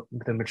all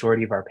the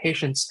majority of our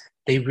patients,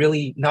 they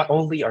really not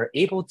only are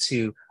able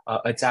to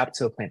adapt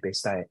to a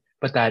plant-based diet,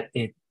 but that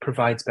it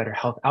provides better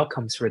health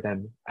outcomes for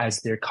them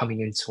as they're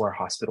coming into our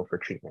hospital for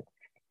treatment.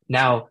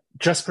 Now,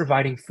 just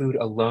providing food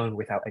alone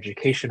without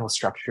educational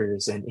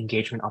structures and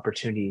engagement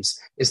opportunities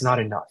is not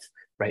enough,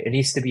 right? It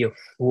needs to be a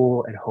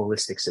full and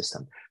holistic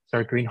system. So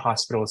our green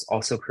hospitals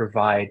also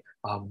provide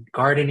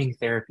gardening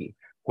therapy,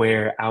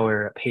 where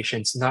our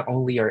patients not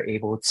only are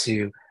able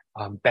to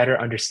better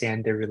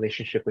understand their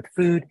relationship with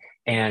food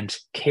and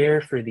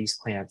care for these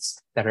plants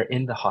that are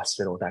in the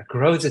hospital that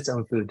grows its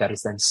own food that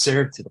is then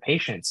served to the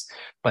patients,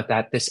 but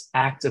that this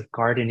act of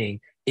gardening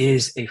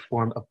is a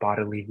form of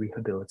bodily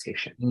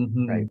rehabilitation,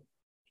 right?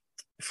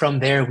 From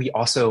there, we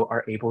also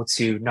are able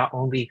to not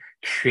only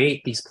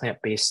create these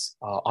plant-based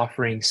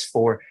offerings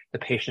for the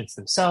patients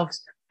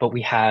themselves, but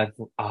we have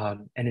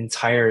an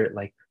entire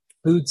like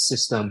food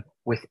system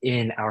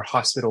within our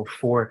hospital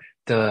for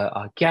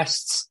the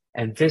guests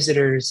and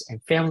visitors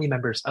and family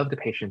members of the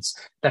patients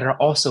that are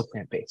also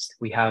plant-based.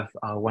 We have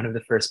one of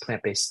the first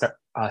plant-based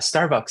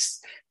Starbucks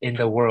in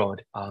the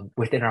world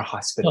within our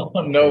hospital.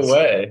 Oh, no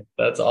way.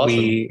 That's awesome.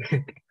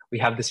 We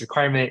have this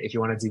requirement. If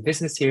you want to do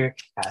business here,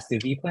 it has to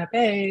be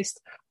plant-based.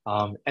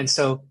 And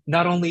so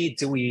not only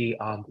do we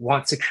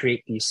want to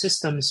create these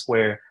systems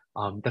where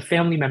the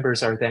family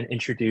members are then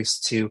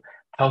introduced to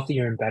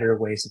healthier and better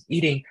ways of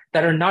eating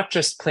that are not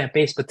just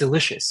plant-based, but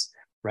delicious,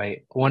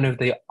 right? One of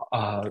the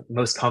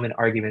most common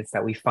arguments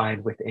that we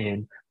find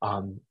within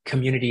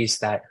communities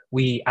that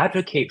we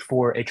advocate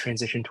for a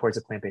transition towards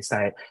a plant-based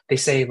diet, they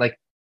say like,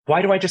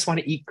 why do I just want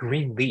to eat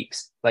green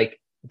leaves? Like,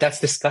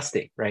 that's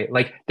disgusting, right?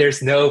 Like,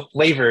 there's no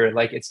flavor,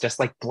 like it's just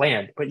like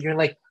bland. But you're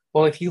like,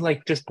 well, if you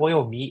like just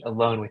boil meat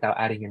alone without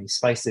adding any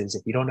spices,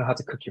 if you don't know how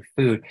to cook your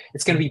food,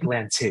 it's going to be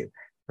bland too,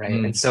 right?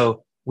 And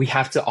so we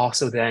have to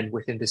also then,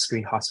 within this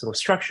green hospital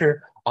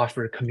structure,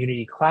 offer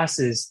community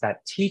classes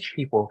that teach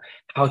people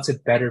how to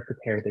better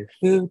prepare their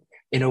food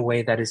in a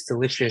way that is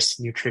delicious,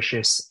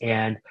 nutritious,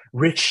 and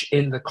rich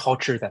in the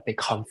culture that they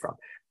come from,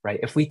 right?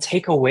 If we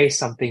take away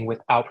something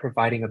without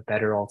providing a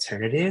better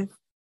alternative,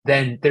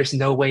 then there's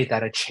no way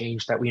that a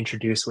change that we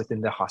introduce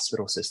within the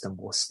hospital system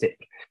will stick.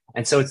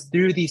 And so it's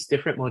through these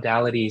different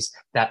modalities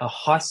that a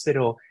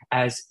hospital,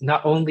 as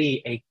not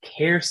only a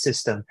care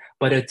system,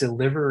 but a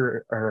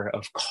deliverer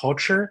of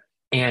culture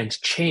and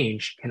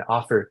change, can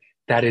offer,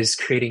 that is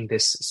creating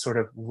this sort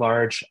of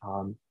large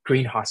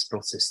green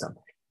hospital system.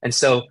 And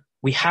so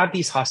we have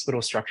these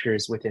hospital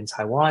structures within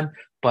Taiwan,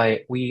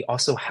 but we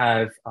also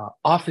have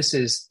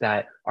offices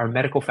that our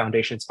medical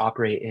foundations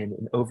operate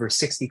in over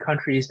 60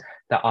 countries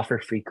that offer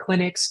free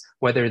clinics,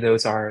 whether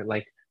those are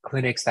like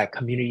clinics that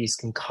communities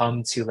can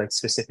come to like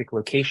specific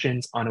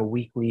locations on a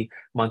weekly,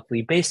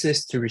 monthly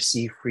basis to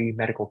receive free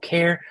medical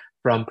care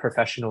from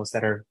professionals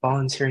that are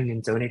volunteering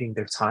and donating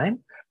their time,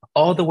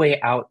 all the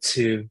way out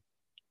to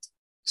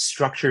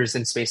structures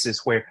and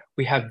spaces where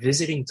we have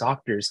visiting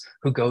doctors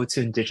who go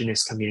to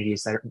indigenous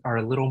communities that are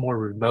a little more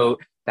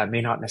remote, that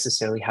may not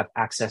necessarily have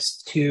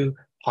access to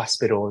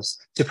hospitals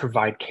to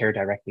provide care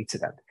directly to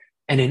them.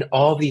 And in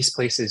all these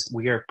places,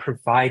 we are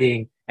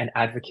providing and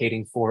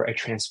advocating for a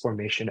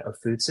transformation of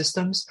food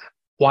systems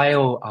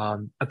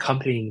while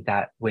accompanying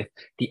that with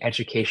the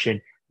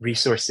education,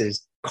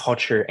 resources,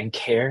 culture, and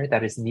care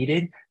that is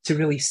needed to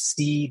really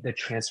see the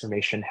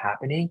transformation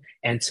happening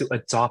and to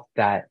adopt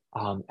that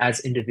as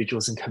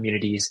individuals and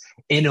communities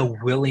in a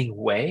willing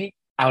way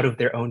out of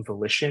their own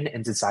volition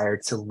and desire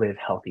to live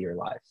healthier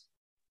lives.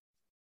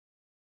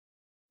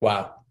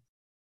 Wow.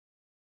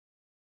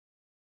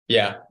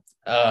 Yeah.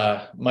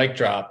 Mic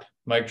drop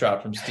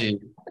from Steve.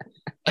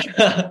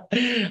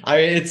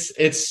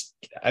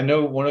 I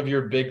know one of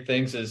your big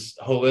things is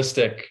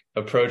holistic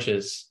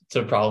approaches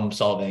to problem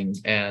solving,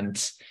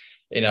 and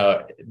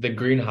the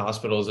green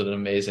hospital is an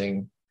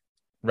amazing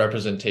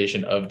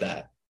representation of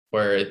that,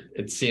 where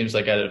it seems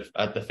like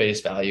at the face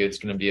value it's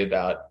going to be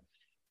about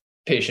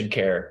patient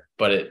care,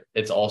 but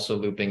it's also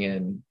looping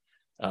in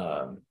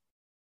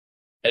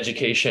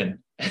education,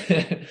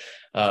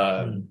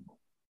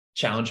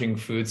 challenging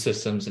food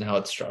systems and how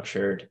it's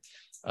structured.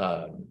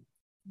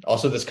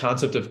 Also this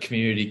concept of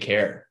community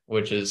care,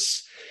 which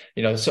is,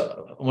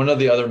 so one of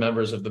the other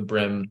members of the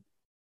BRIM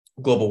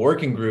Global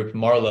Working Group,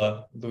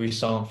 Marla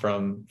Louison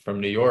from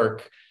New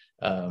York,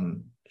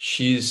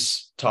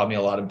 she's taught me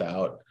a lot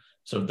about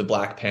sort of the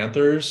Black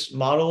Panthers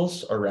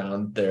models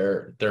around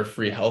their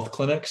free health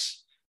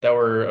clinics that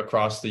were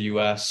across the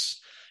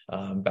US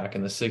back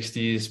in the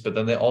 60s. But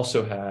then they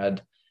also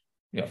had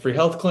free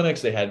health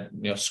clinics. They had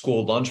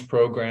school lunch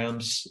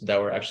programs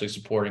that were actually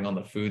supporting on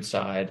the food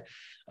side.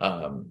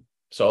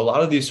 So a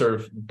lot of these sort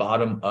of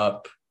bottom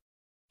up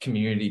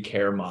community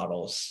care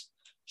models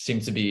seem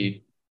to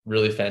be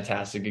really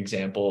fantastic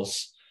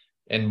examples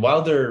And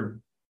while they're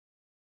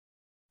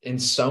in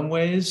some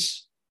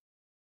ways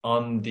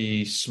on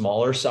the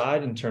smaller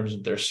side in terms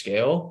of their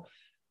scale,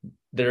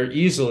 they're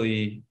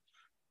easily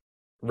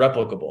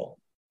replicable,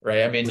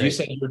 right? I mean, you Right.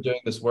 said you're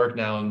doing this work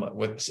now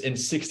in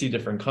 60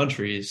 different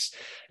countries.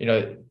 You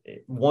know,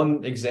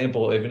 one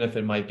example, even if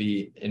it might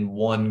be in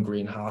one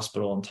green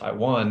hospital in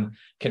Taiwan,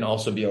 can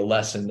also be a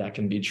lesson that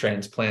can be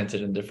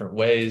transplanted in different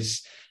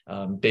ways,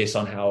 based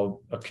on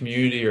how a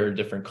community or a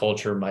different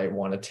culture might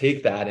want to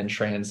take that and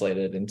translate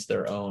it into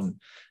their own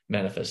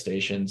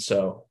manifestation.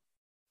 So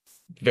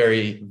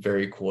very,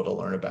 very cool to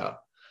learn about.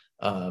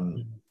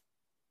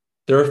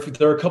 There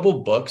are a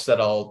couple books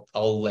that I'll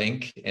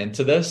link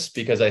into this,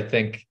 because I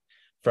think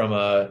from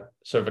a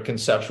sort of a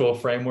conceptual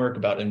framework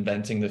about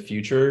inventing the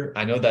future,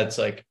 I know that's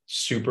like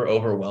super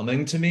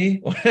overwhelming to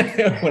me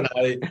when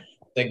I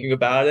thinking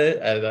about it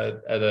at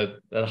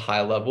a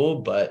high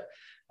level. But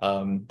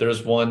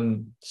there's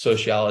one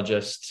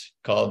sociologist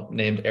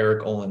named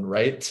Eric Olin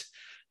Wright,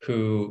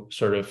 who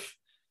sort of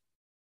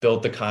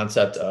built the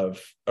concept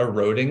of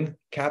eroding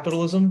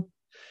capitalism,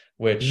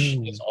 which is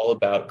Mm. all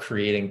about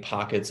creating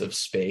pockets of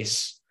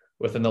space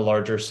within the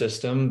larger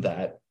system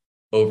that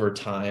over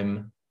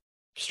time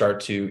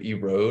start to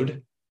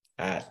erode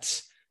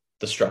at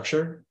the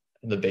structure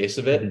and the base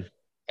of it. Mhm.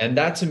 And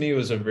that to me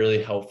was a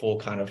really helpful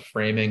kind of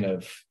framing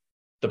of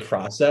the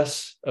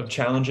process of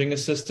challenging a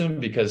system,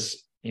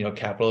 because, you know,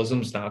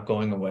 capitalism is not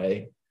going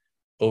away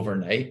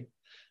overnight.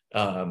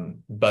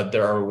 But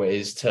there are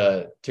ways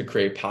to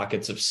create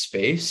pockets of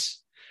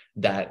space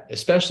that,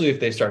 especially if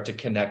they start to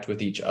connect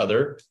with each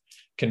other,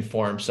 can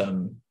form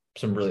some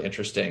really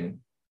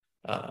interesting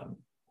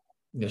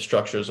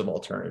structures of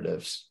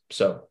alternatives.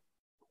 So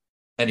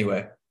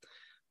anyway,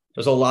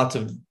 there's a lot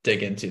to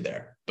dig into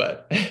there,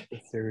 but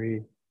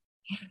Theory.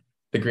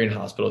 the Green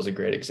Hospital is a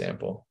great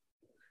example.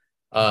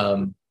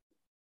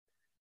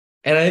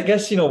 And I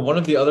guess, you know, one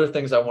of the other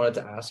things I wanted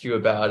to ask you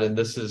about, and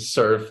this is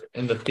sort of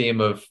in the theme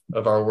of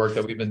our work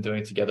that we've been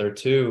doing together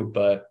too,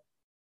 but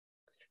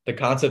the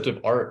concept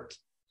of art.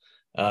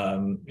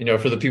 You know,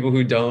 for the people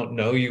who don't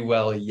know you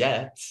well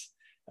yet,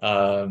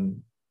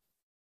 you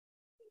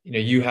know,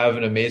 you have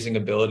an amazing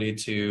ability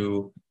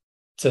to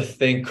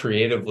think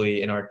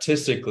creatively and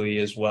artistically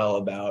as well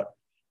about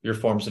your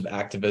forms of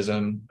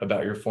activism,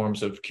 about your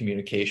forms of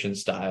communication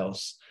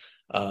styles.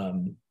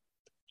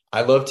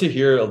 I'd love to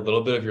hear a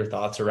little bit of your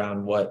thoughts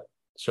around what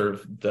sort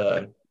of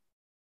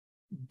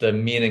the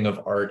meaning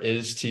of art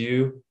is to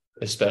you,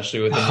 especially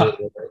within your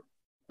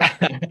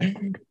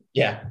work.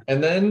 Yeah.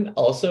 And then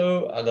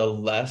also on a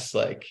less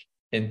like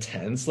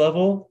intense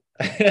level,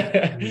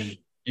 Mm.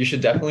 you should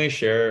definitely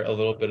share a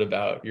little bit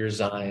about your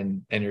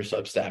Zine and your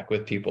Substack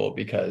with people,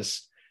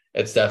 because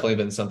it's definitely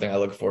been something I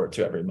look forward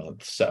to every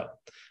month. So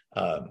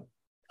I'll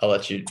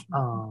let you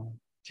Oh,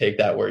 take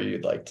that where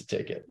you'd like to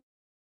take it.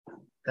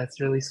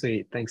 that's really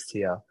sweet. Thanks,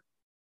 Tio.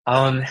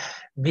 Um,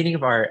 Meaning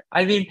of art.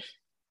 I mean,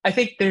 I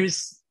think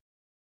there's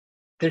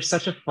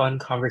such a fun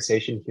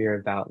conversation here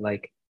about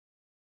like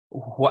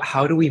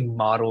how do we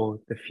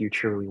model the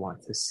future we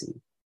want to see,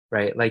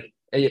 right? Like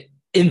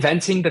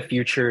inventing the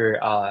future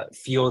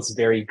feels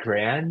very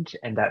grand,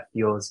 and that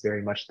feels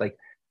very much like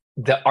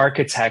the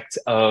architect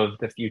of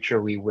the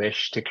future we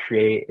wish to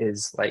create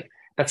is like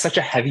that's such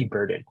a heavy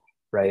burden,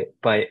 right?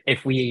 But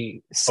if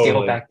we scale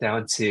Totally. back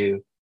down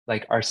to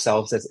like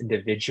ourselves as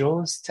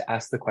individuals to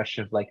ask the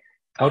question of like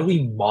how do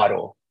we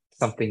model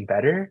something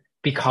better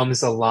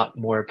becomes a lot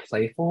more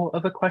playful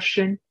of a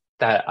question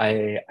that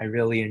I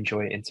really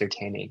enjoy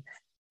entertaining.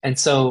 And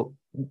so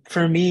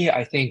for me,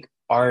 I think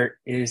art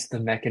is the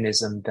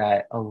mechanism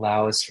that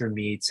allows for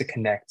me to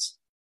connect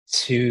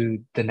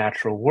to the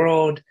natural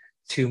world,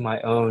 to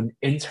my own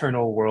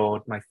internal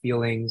world, my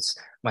feelings,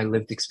 my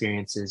lived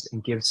experiences,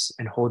 and gives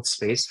and holds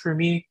space for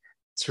me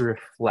to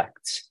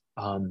reflect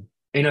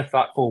in a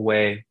thoughtful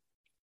way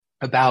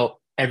about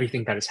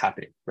everything that is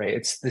happening, right?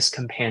 It's this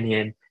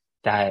companion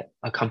that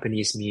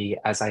accompanies me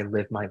as I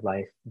live my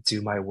life,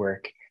 do my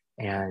work,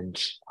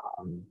 and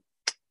um,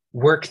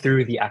 work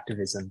through the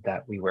activism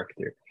that we work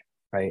through,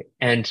 right?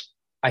 And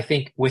I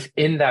think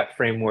within that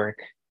framework,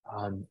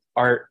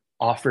 art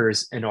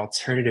offers an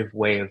alternative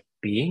way of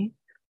being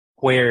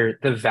where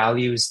the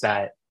values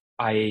that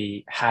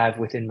I have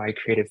within my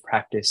creative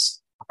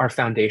practice are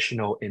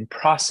foundational in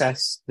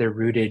process. They're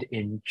rooted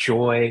in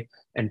joy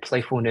and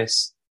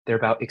playfulness. They're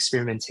about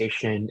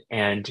experimentation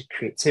and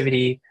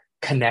creativity,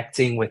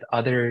 connecting with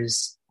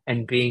others,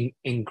 and being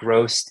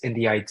engrossed in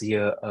the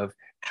idea of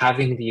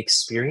having the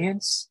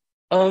experience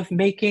of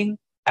making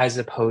as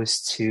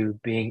opposed to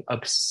being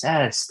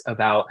obsessed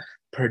about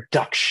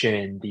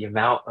production, the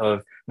amount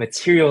of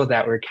material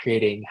that we're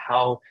creating,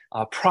 how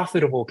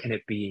profitable can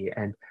it be?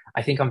 And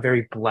I think I'm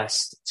very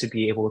blessed to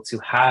be able to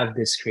have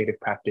this creative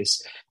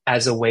practice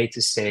as a way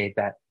to say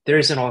that there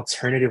is an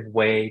alternative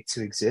way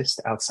to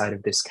exist outside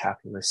of this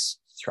capitalist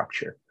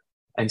structure.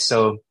 And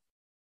so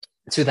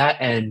to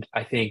that end,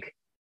 I think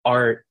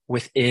art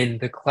within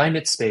the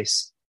climate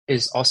space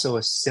is also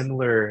a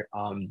similar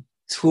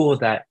tool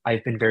that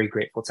I've been very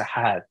grateful to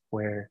have,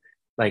 where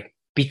like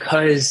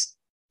because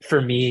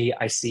for me,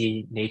 I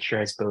see nature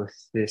as both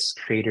this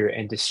creator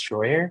and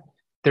destroyer.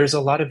 There's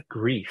a lot of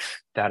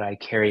grief that I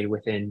carry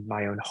within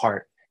my own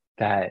heart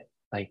that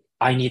like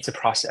I need to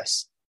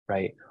process,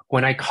 right?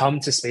 When I come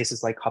to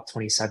spaces like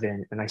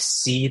COP27 and I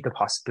see the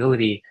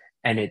possibility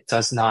and it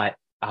does not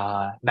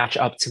match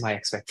up to my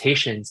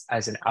expectations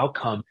as an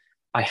outcome,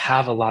 I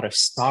have a lot of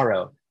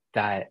sorrow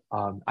that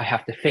I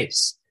have to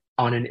face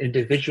on an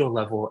individual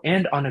level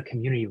and on a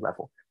community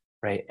level,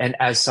 right? And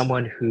as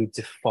someone who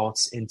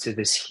defaults into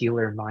this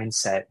healer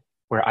mindset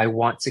where I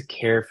want to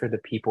care for the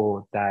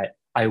people that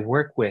I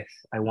work with,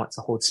 I want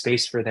to hold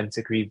space for them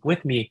to grieve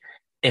with me.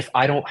 If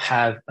I don't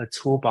have a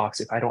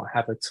toolbox, if I don't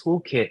have a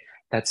toolkit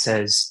that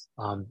says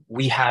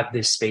we have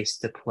this space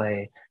to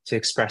play, to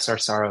express our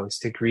sorrows,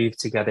 to grieve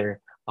together,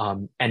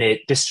 and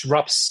it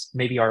disrupts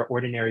maybe our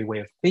ordinary way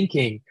of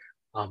thinking,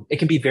 it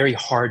can be very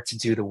hard to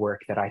do the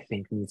work that I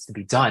think needs to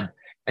be done.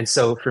 And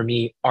so for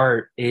me,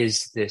 art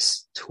is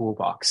this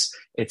toolbox.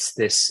 It's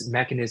this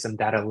mechanism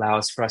that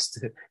allows for us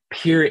to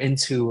peer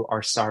into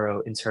our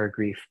sorrow, into our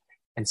grief,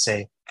 and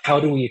say, how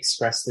do we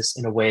express this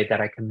in a way that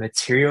I can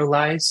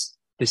materialize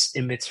this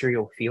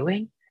immaterial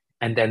feeling?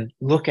 And then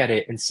look at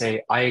it and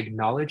say, I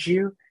acknowledge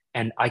you,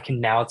 and I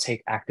can now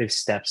take active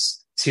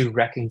steps to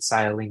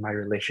reconciling my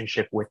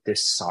relationship with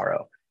this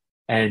sorrow.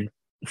 And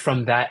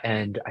from that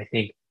end, I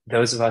think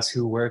those of us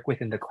who work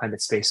within the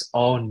climate space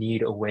all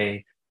need a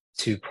way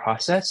to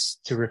process,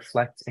 to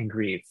reflect, and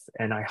grieve.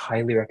 And I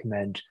highly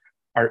recommend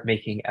art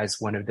making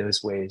as one of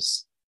those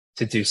ways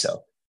to do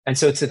so. And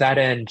so to that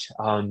end,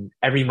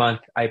 every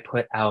month I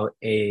put out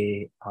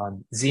a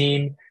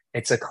zine.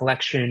 It's a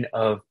collection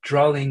of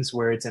drawings,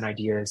 words, and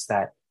ideas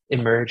that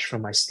emerge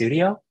from my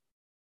studio.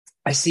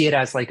 I see it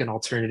as like an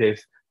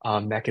alternative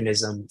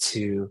mechanism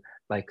to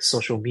like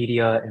social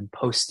media and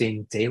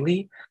posting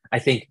daily. I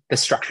think the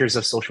structures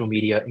of social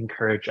media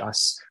encourage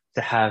us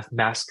to have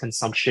mass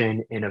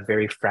consumption in a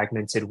very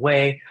fragmented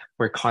way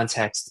where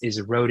context is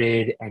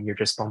eroded and you're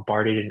just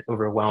bombarded and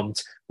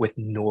overwhelmed with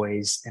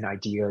noise and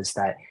ideas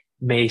that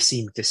may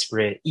seem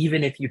disparate,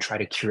 even if you try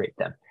to curate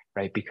them,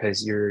 right?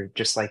 Because you're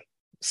just like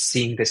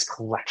seeing this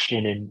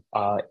collection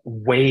and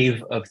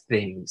wave of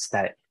things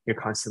that you're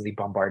constantly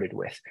bombarded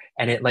with.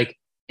 And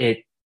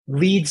it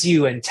leads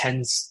you and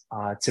tends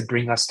to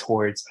bring us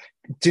towards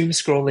doom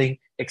scrolling,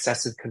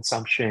 excessive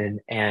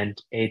consumption,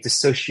 and a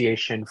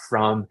dissociation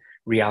from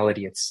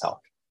reality itself,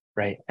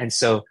 right? And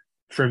so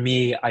for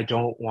me, I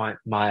don't want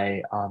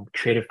my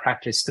creative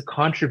practice to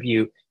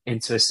contribute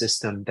into a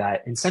system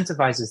that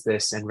incentivizes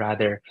this, and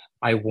rather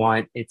I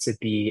want it to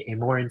be a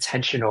more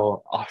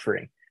intentional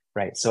offering,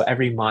 right? So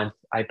every month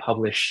I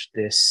publish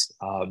this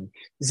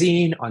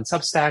zine on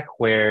Substack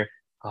where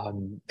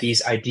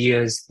these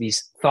ideas,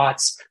 these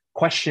thoughts,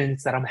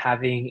 questions that I'm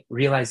having,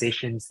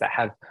 realizations that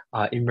have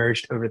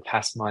emerged over the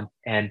past month,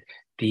 and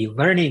the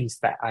learnings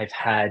that I've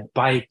had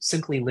by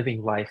simply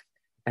living life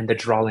and the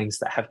drawings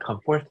that have come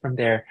forth from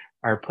there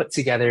are put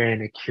together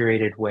in a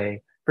curated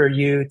way for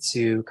you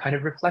to kind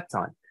of reflect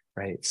on,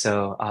 right?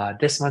 So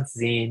this month's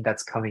zine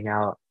that's coming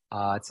out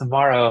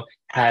tomorrow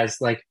has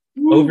like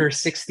over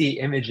 60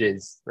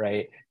 images,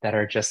 right? That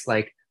are just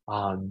like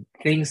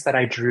things that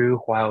I drew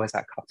while I was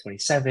at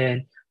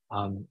COP27,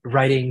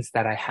 writings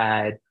that I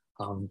had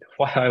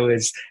while I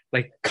was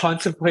like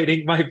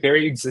contemplating my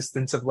very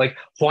existence of like,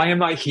 why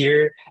am I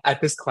here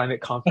at this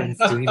climate conference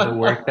doing the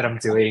work that I'm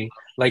doing?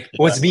 Like,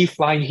 was me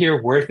flying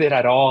here worth it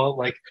at all?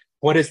 Like,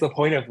 what is the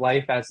point of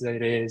life as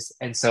it is?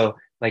 And so,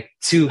 like,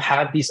 to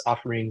have these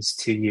offerings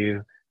to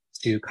you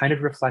to kind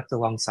of reflect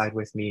alongside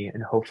with me,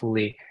 and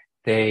hopefully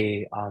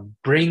they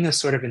bring a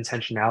sort of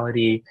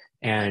intentionality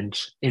and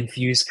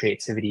infuse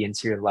creativity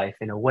into your life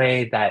in a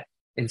way that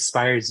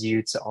inspires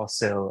you to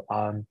also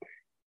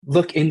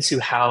look into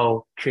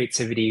how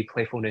creativity,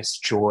 playfulness,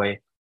 joy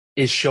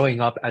is showing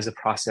up as a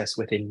process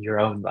within your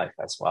own life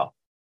as well.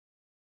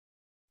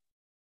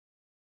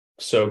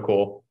 So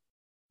cool.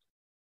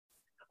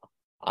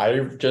 I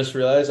just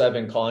realized I've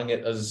been calling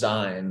it a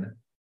zine,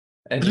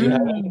 and you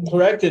haven't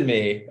corrected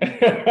me.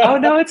 Oh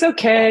no, it's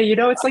okay. You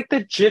know, it's like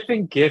the GIF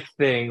and GIF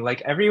thing.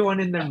 Like everyone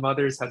and their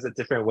mothers has a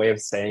different way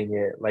of saying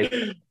it. Like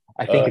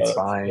I think it's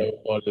fine.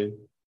 So funny.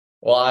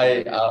 Well,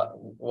 I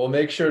will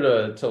make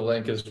sure to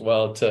link as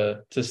well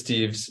to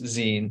Steve's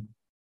zine,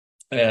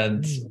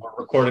 and we're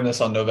recording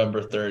this on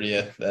November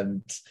 30th,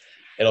 and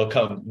it'll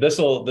come. This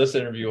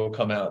interview will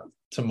come out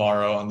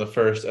tomorrow on the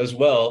 1st, as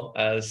well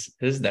as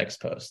his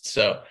next post.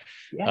 So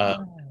Yeah.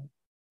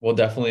 we'll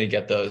definitely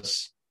get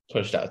those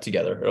pushed out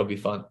together. It'll be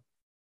fun.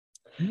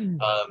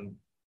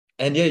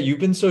 And yeah, you've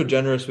been so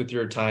generous with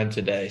your time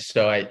today.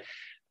 So I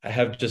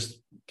have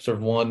just sort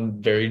of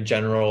one very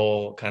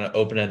general kind of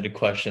open-ended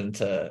question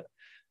to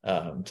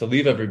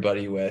leave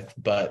everybody with,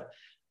 but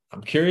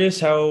I'm curious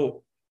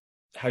how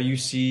you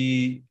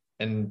see,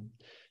 and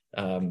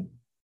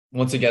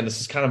once again, this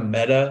is kind of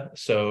meta,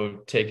 so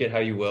take it how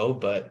you will,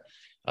 but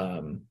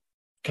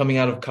coming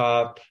out of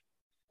COP,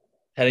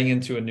 heading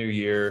into a new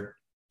year,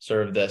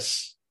 sort of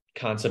this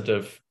concept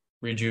of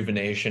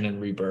rejuvenation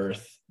and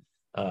rebirth,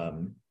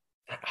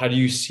 how do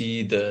you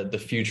see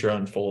the future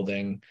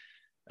unfolding,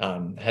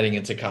 heading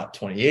into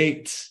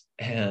COP28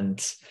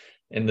 and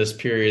in this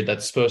period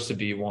that's supposed to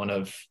be one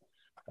of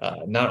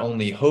not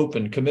only hope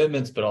and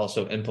commitments, but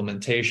also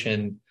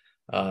implementation?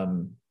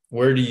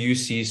 Where do you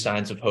see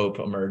signs of hope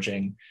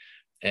emerging?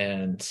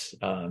 And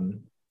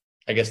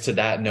I guess to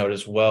that note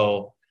as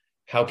well,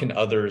 how can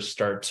others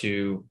start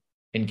to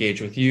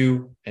engage with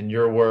you and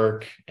your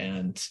work?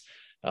 And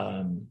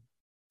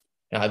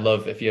I'd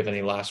love if you have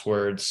any last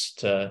words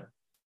to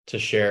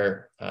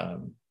share.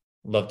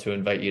 Love to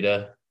invite you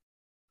to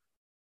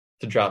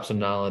drop some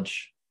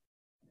knowledge.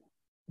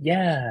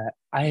 Yeah,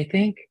 I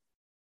think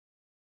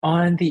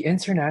on the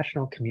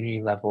international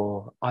community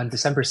level, on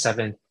December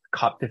 7th,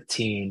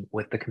 COP15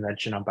 with the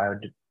Convention on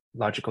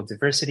Biological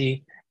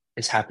Diversity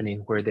is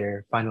happening, where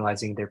they're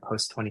finalizing their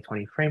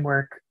post-2020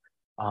 framework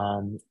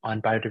on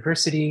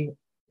biodiversity.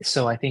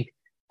 So I think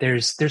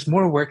there's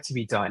more work to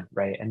be done,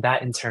 right? And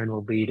that in turn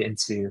will lead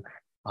into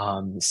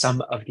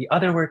some of the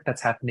other work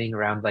that's happening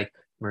around like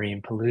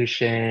marine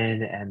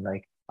pollution and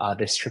like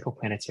this triple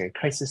planetary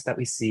crisis that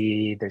we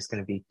see. There's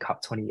going to be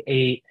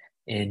COP28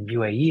 in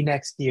UAE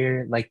next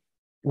year. Like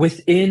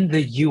within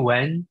the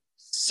UN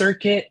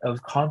circuit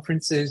of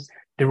conferences,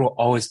 there will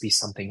always be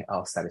something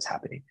else that is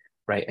happening,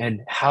 right?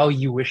 And how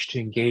you wish to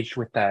engage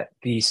with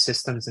these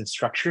systems and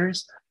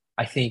structures,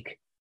 I think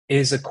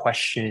is a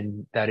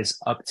question that is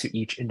up to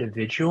each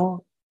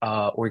individual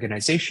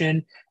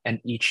organization and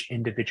each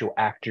individual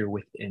actor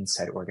within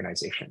said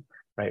organization,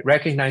 right?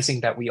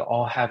 Recognizing that we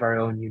all have our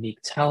own unique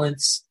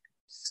talents,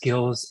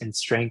 skills, and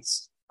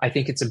strengths. I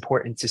think it's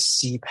important to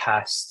see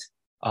past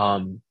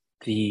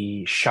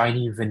the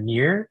shiny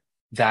veneer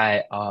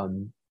that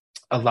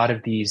a lot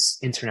of these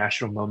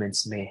international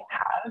moments may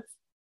have,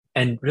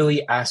 and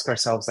really ask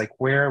ourselves, like,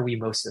 where are we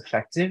most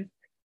effective?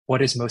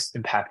 What is most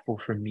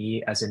impactful for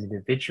me as an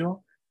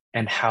individual?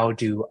 And how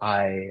do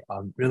I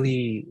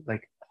really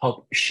like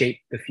help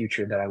shape the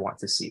future that I want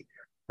to see,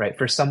 right?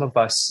 For some of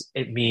us,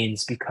 it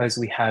means because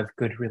we have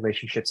good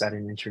relationships at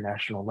an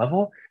international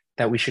level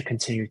that we should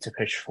continue to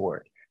push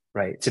forward,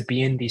 right? To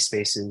be in these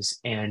spaces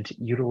and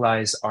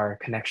utilize our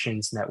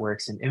connections,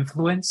 networks, and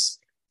influence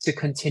to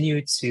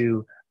continue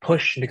to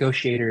push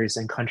negotiators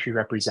and country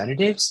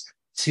representatives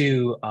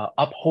to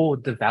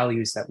uphold the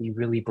values that we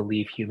really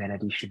believe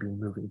humanity should be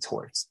moving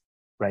towards,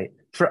 right?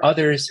 For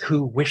others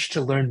who wish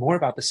to learn more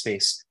about the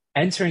space,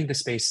 entering the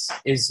space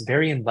is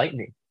very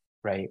enlightening,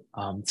 right?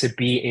 To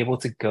be able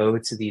to go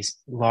to these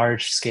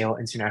large scale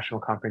international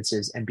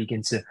conferences and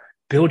begin to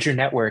build your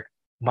network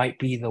might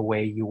be the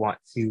way you want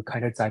to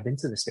kind of dive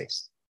into the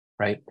space,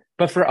 right?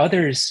 But for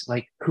others,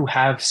 like who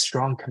have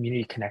strong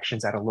community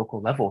connections at a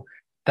local level,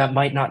 that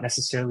might not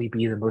necessarily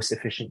be the most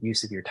efficient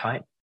use of your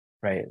time,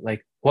 right?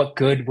 Like, what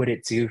good would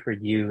it do for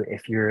you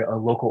if you're a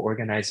local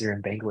organizer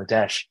in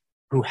Bangladesh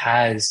who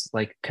has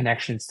like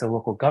connections to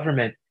local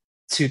government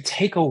to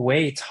take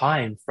away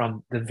time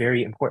from the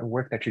very important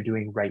work that you're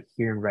doing right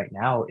here and right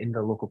now in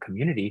the local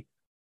community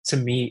to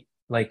meet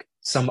like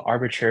some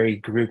arbitrary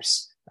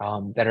groups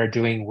that are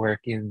doing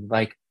work in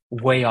like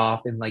way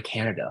off in like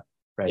Canada,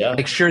 right? Yeah.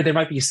 Like, sure, there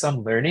might be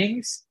some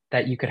learnings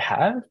that you could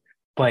have,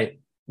 but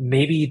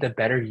maybe the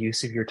better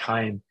use of your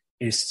time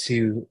is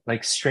to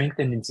like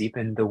strengthen and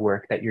deepen the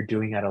work that you're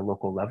doing at a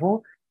local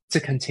level to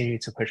continue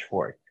to push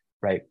forward,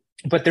 right?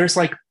 But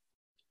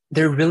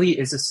there really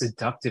is a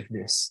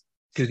seductiveness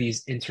to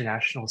these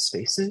international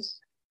spaces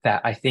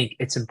that I think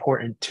it's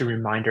important to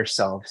remind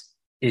ourselves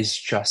is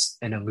just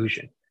an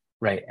illusion,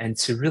 right? And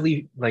to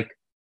really like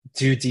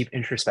do deep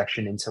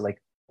introspection into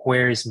like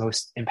where is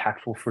most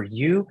impactful for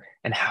you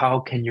and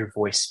how can your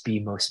voice be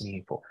most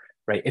meaningful,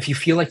 right? If you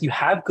feel like you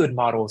have good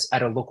models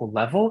at a local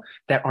level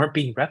that aren't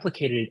being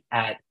replicated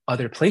at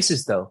other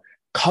places, though,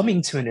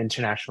 coming to an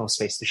international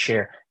space to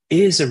share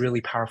is a really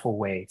powerful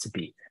way to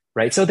be,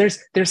 right? So there's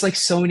like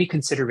so many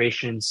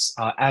considerations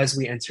as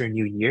we enter a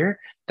new year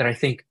that I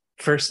think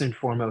first and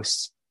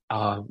foremost,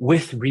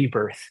 with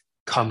rebirth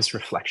comes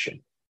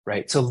reflection,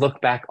 right? To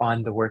look back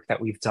on the work that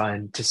we've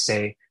done to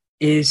say,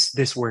 is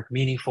this work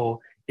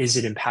meaningful? Is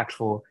it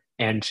impactful?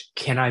 And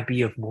can I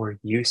be of more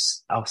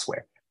use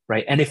elsewhere?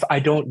 Right. And if I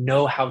don't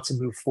know how to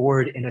move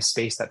forward in a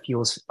space that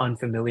feels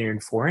unfamiliar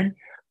and foreign,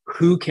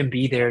 who can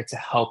be there to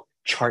help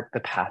chart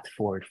the path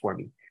forward for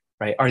me?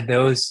 Right. Are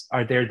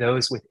there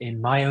those within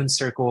my own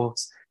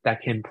circles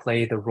that can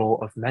play the role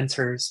of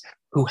mentors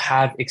who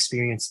have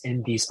experience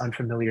in these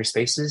unfamiliar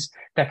spaces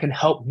that can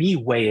help me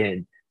weigh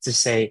in to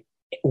say,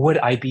 would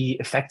I be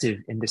effective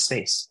in this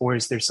space? Or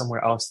is there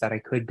somewhere else that I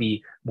could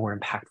be more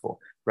impactful?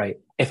 Right.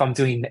 If I'm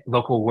doing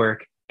local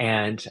work,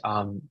 and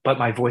but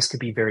my voice could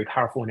be very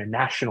powerful in a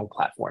national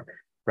platform,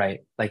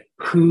 right? Like,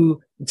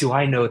 who do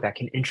I know that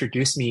can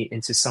introduce me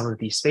into some of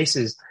these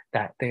spaces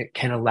that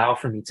can allow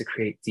for me to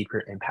create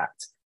deeper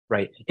impact,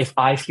 right? If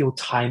I feel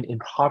time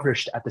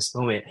impoverished at this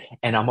moment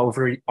and I'm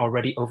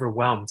already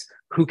overwhelmed,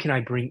 who can I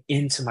bring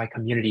into my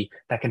community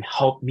that can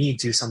help me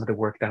do some of the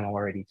work that I'm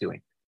already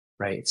doing,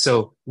 right?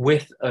 So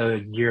with a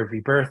year of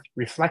rebirth,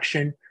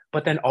 reflection,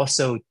 but then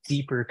also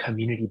deeper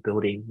community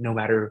building, no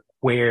matter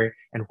where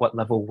and what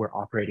level we're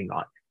operating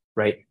on,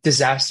 right?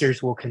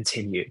 Disasters will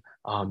continue.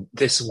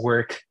 This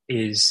work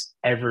is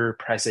ever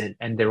present,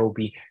 and there will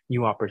be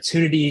new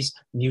opportunities,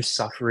 new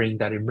suffering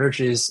that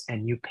emerges,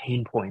 and new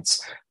pain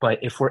points. But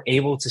if we're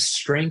able to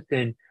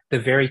strengthen the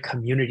very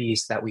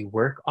communities that we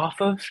work off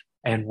of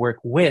and work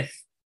with,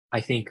 I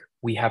think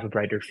we have a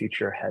brighter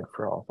future ahead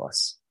for all of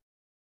us.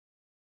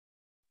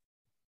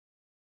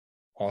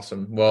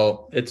 Awesome.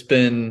 Well, it's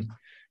been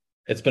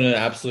an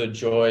absolute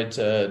joy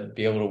to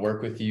be able to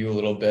work with you a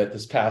little bit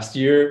this past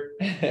year.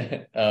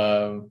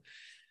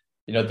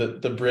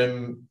 The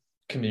Brim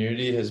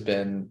community has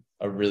been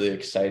a really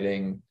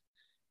exciting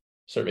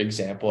sort of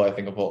example, I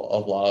think, of a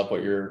lot of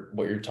what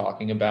you're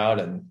talking about,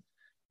 and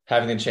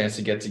having the chance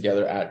to get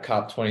together at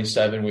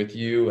COP27 with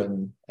you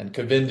and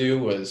Kavindu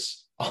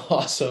was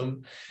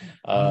awesome.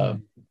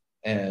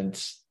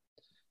 And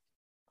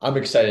I'm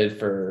excited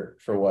for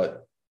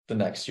what the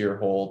next year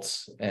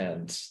holds,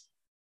 and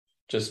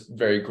just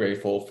very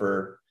grateful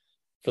for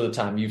the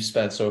time you've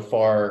spent so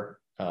far,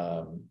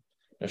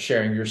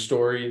 sharing your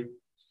story.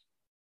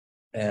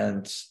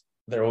 And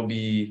there will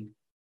be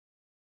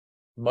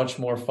much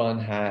more fun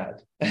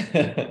had.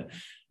 Yes,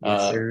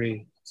 sir.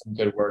 Some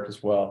good work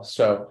as well.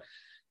 So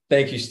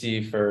thank you,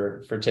 Steve,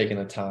 for taking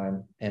the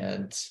time,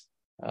 and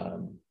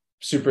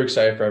super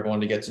excited for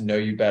everyone to get to know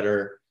you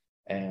better,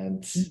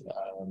 and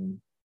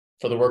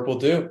for the work we'll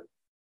do.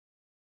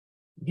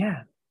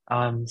 Yeah.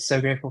 I'm so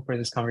grateful for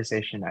this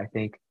conversation. I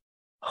think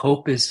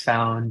hope is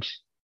found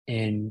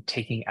in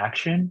taking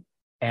action,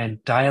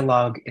 and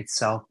dialogue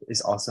itself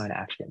is also an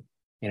action.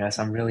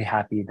 So I'm really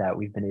happy that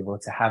we've been able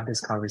to have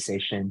this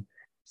conversation,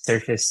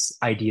 surface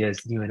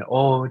ideas new and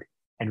old,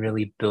 and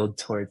really build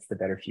towards the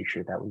better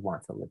future that we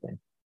want to live in.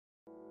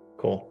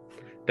 Cool.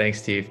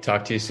 Thanks, Steve.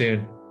 Talk to you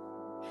soon.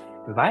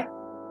 Goodbye.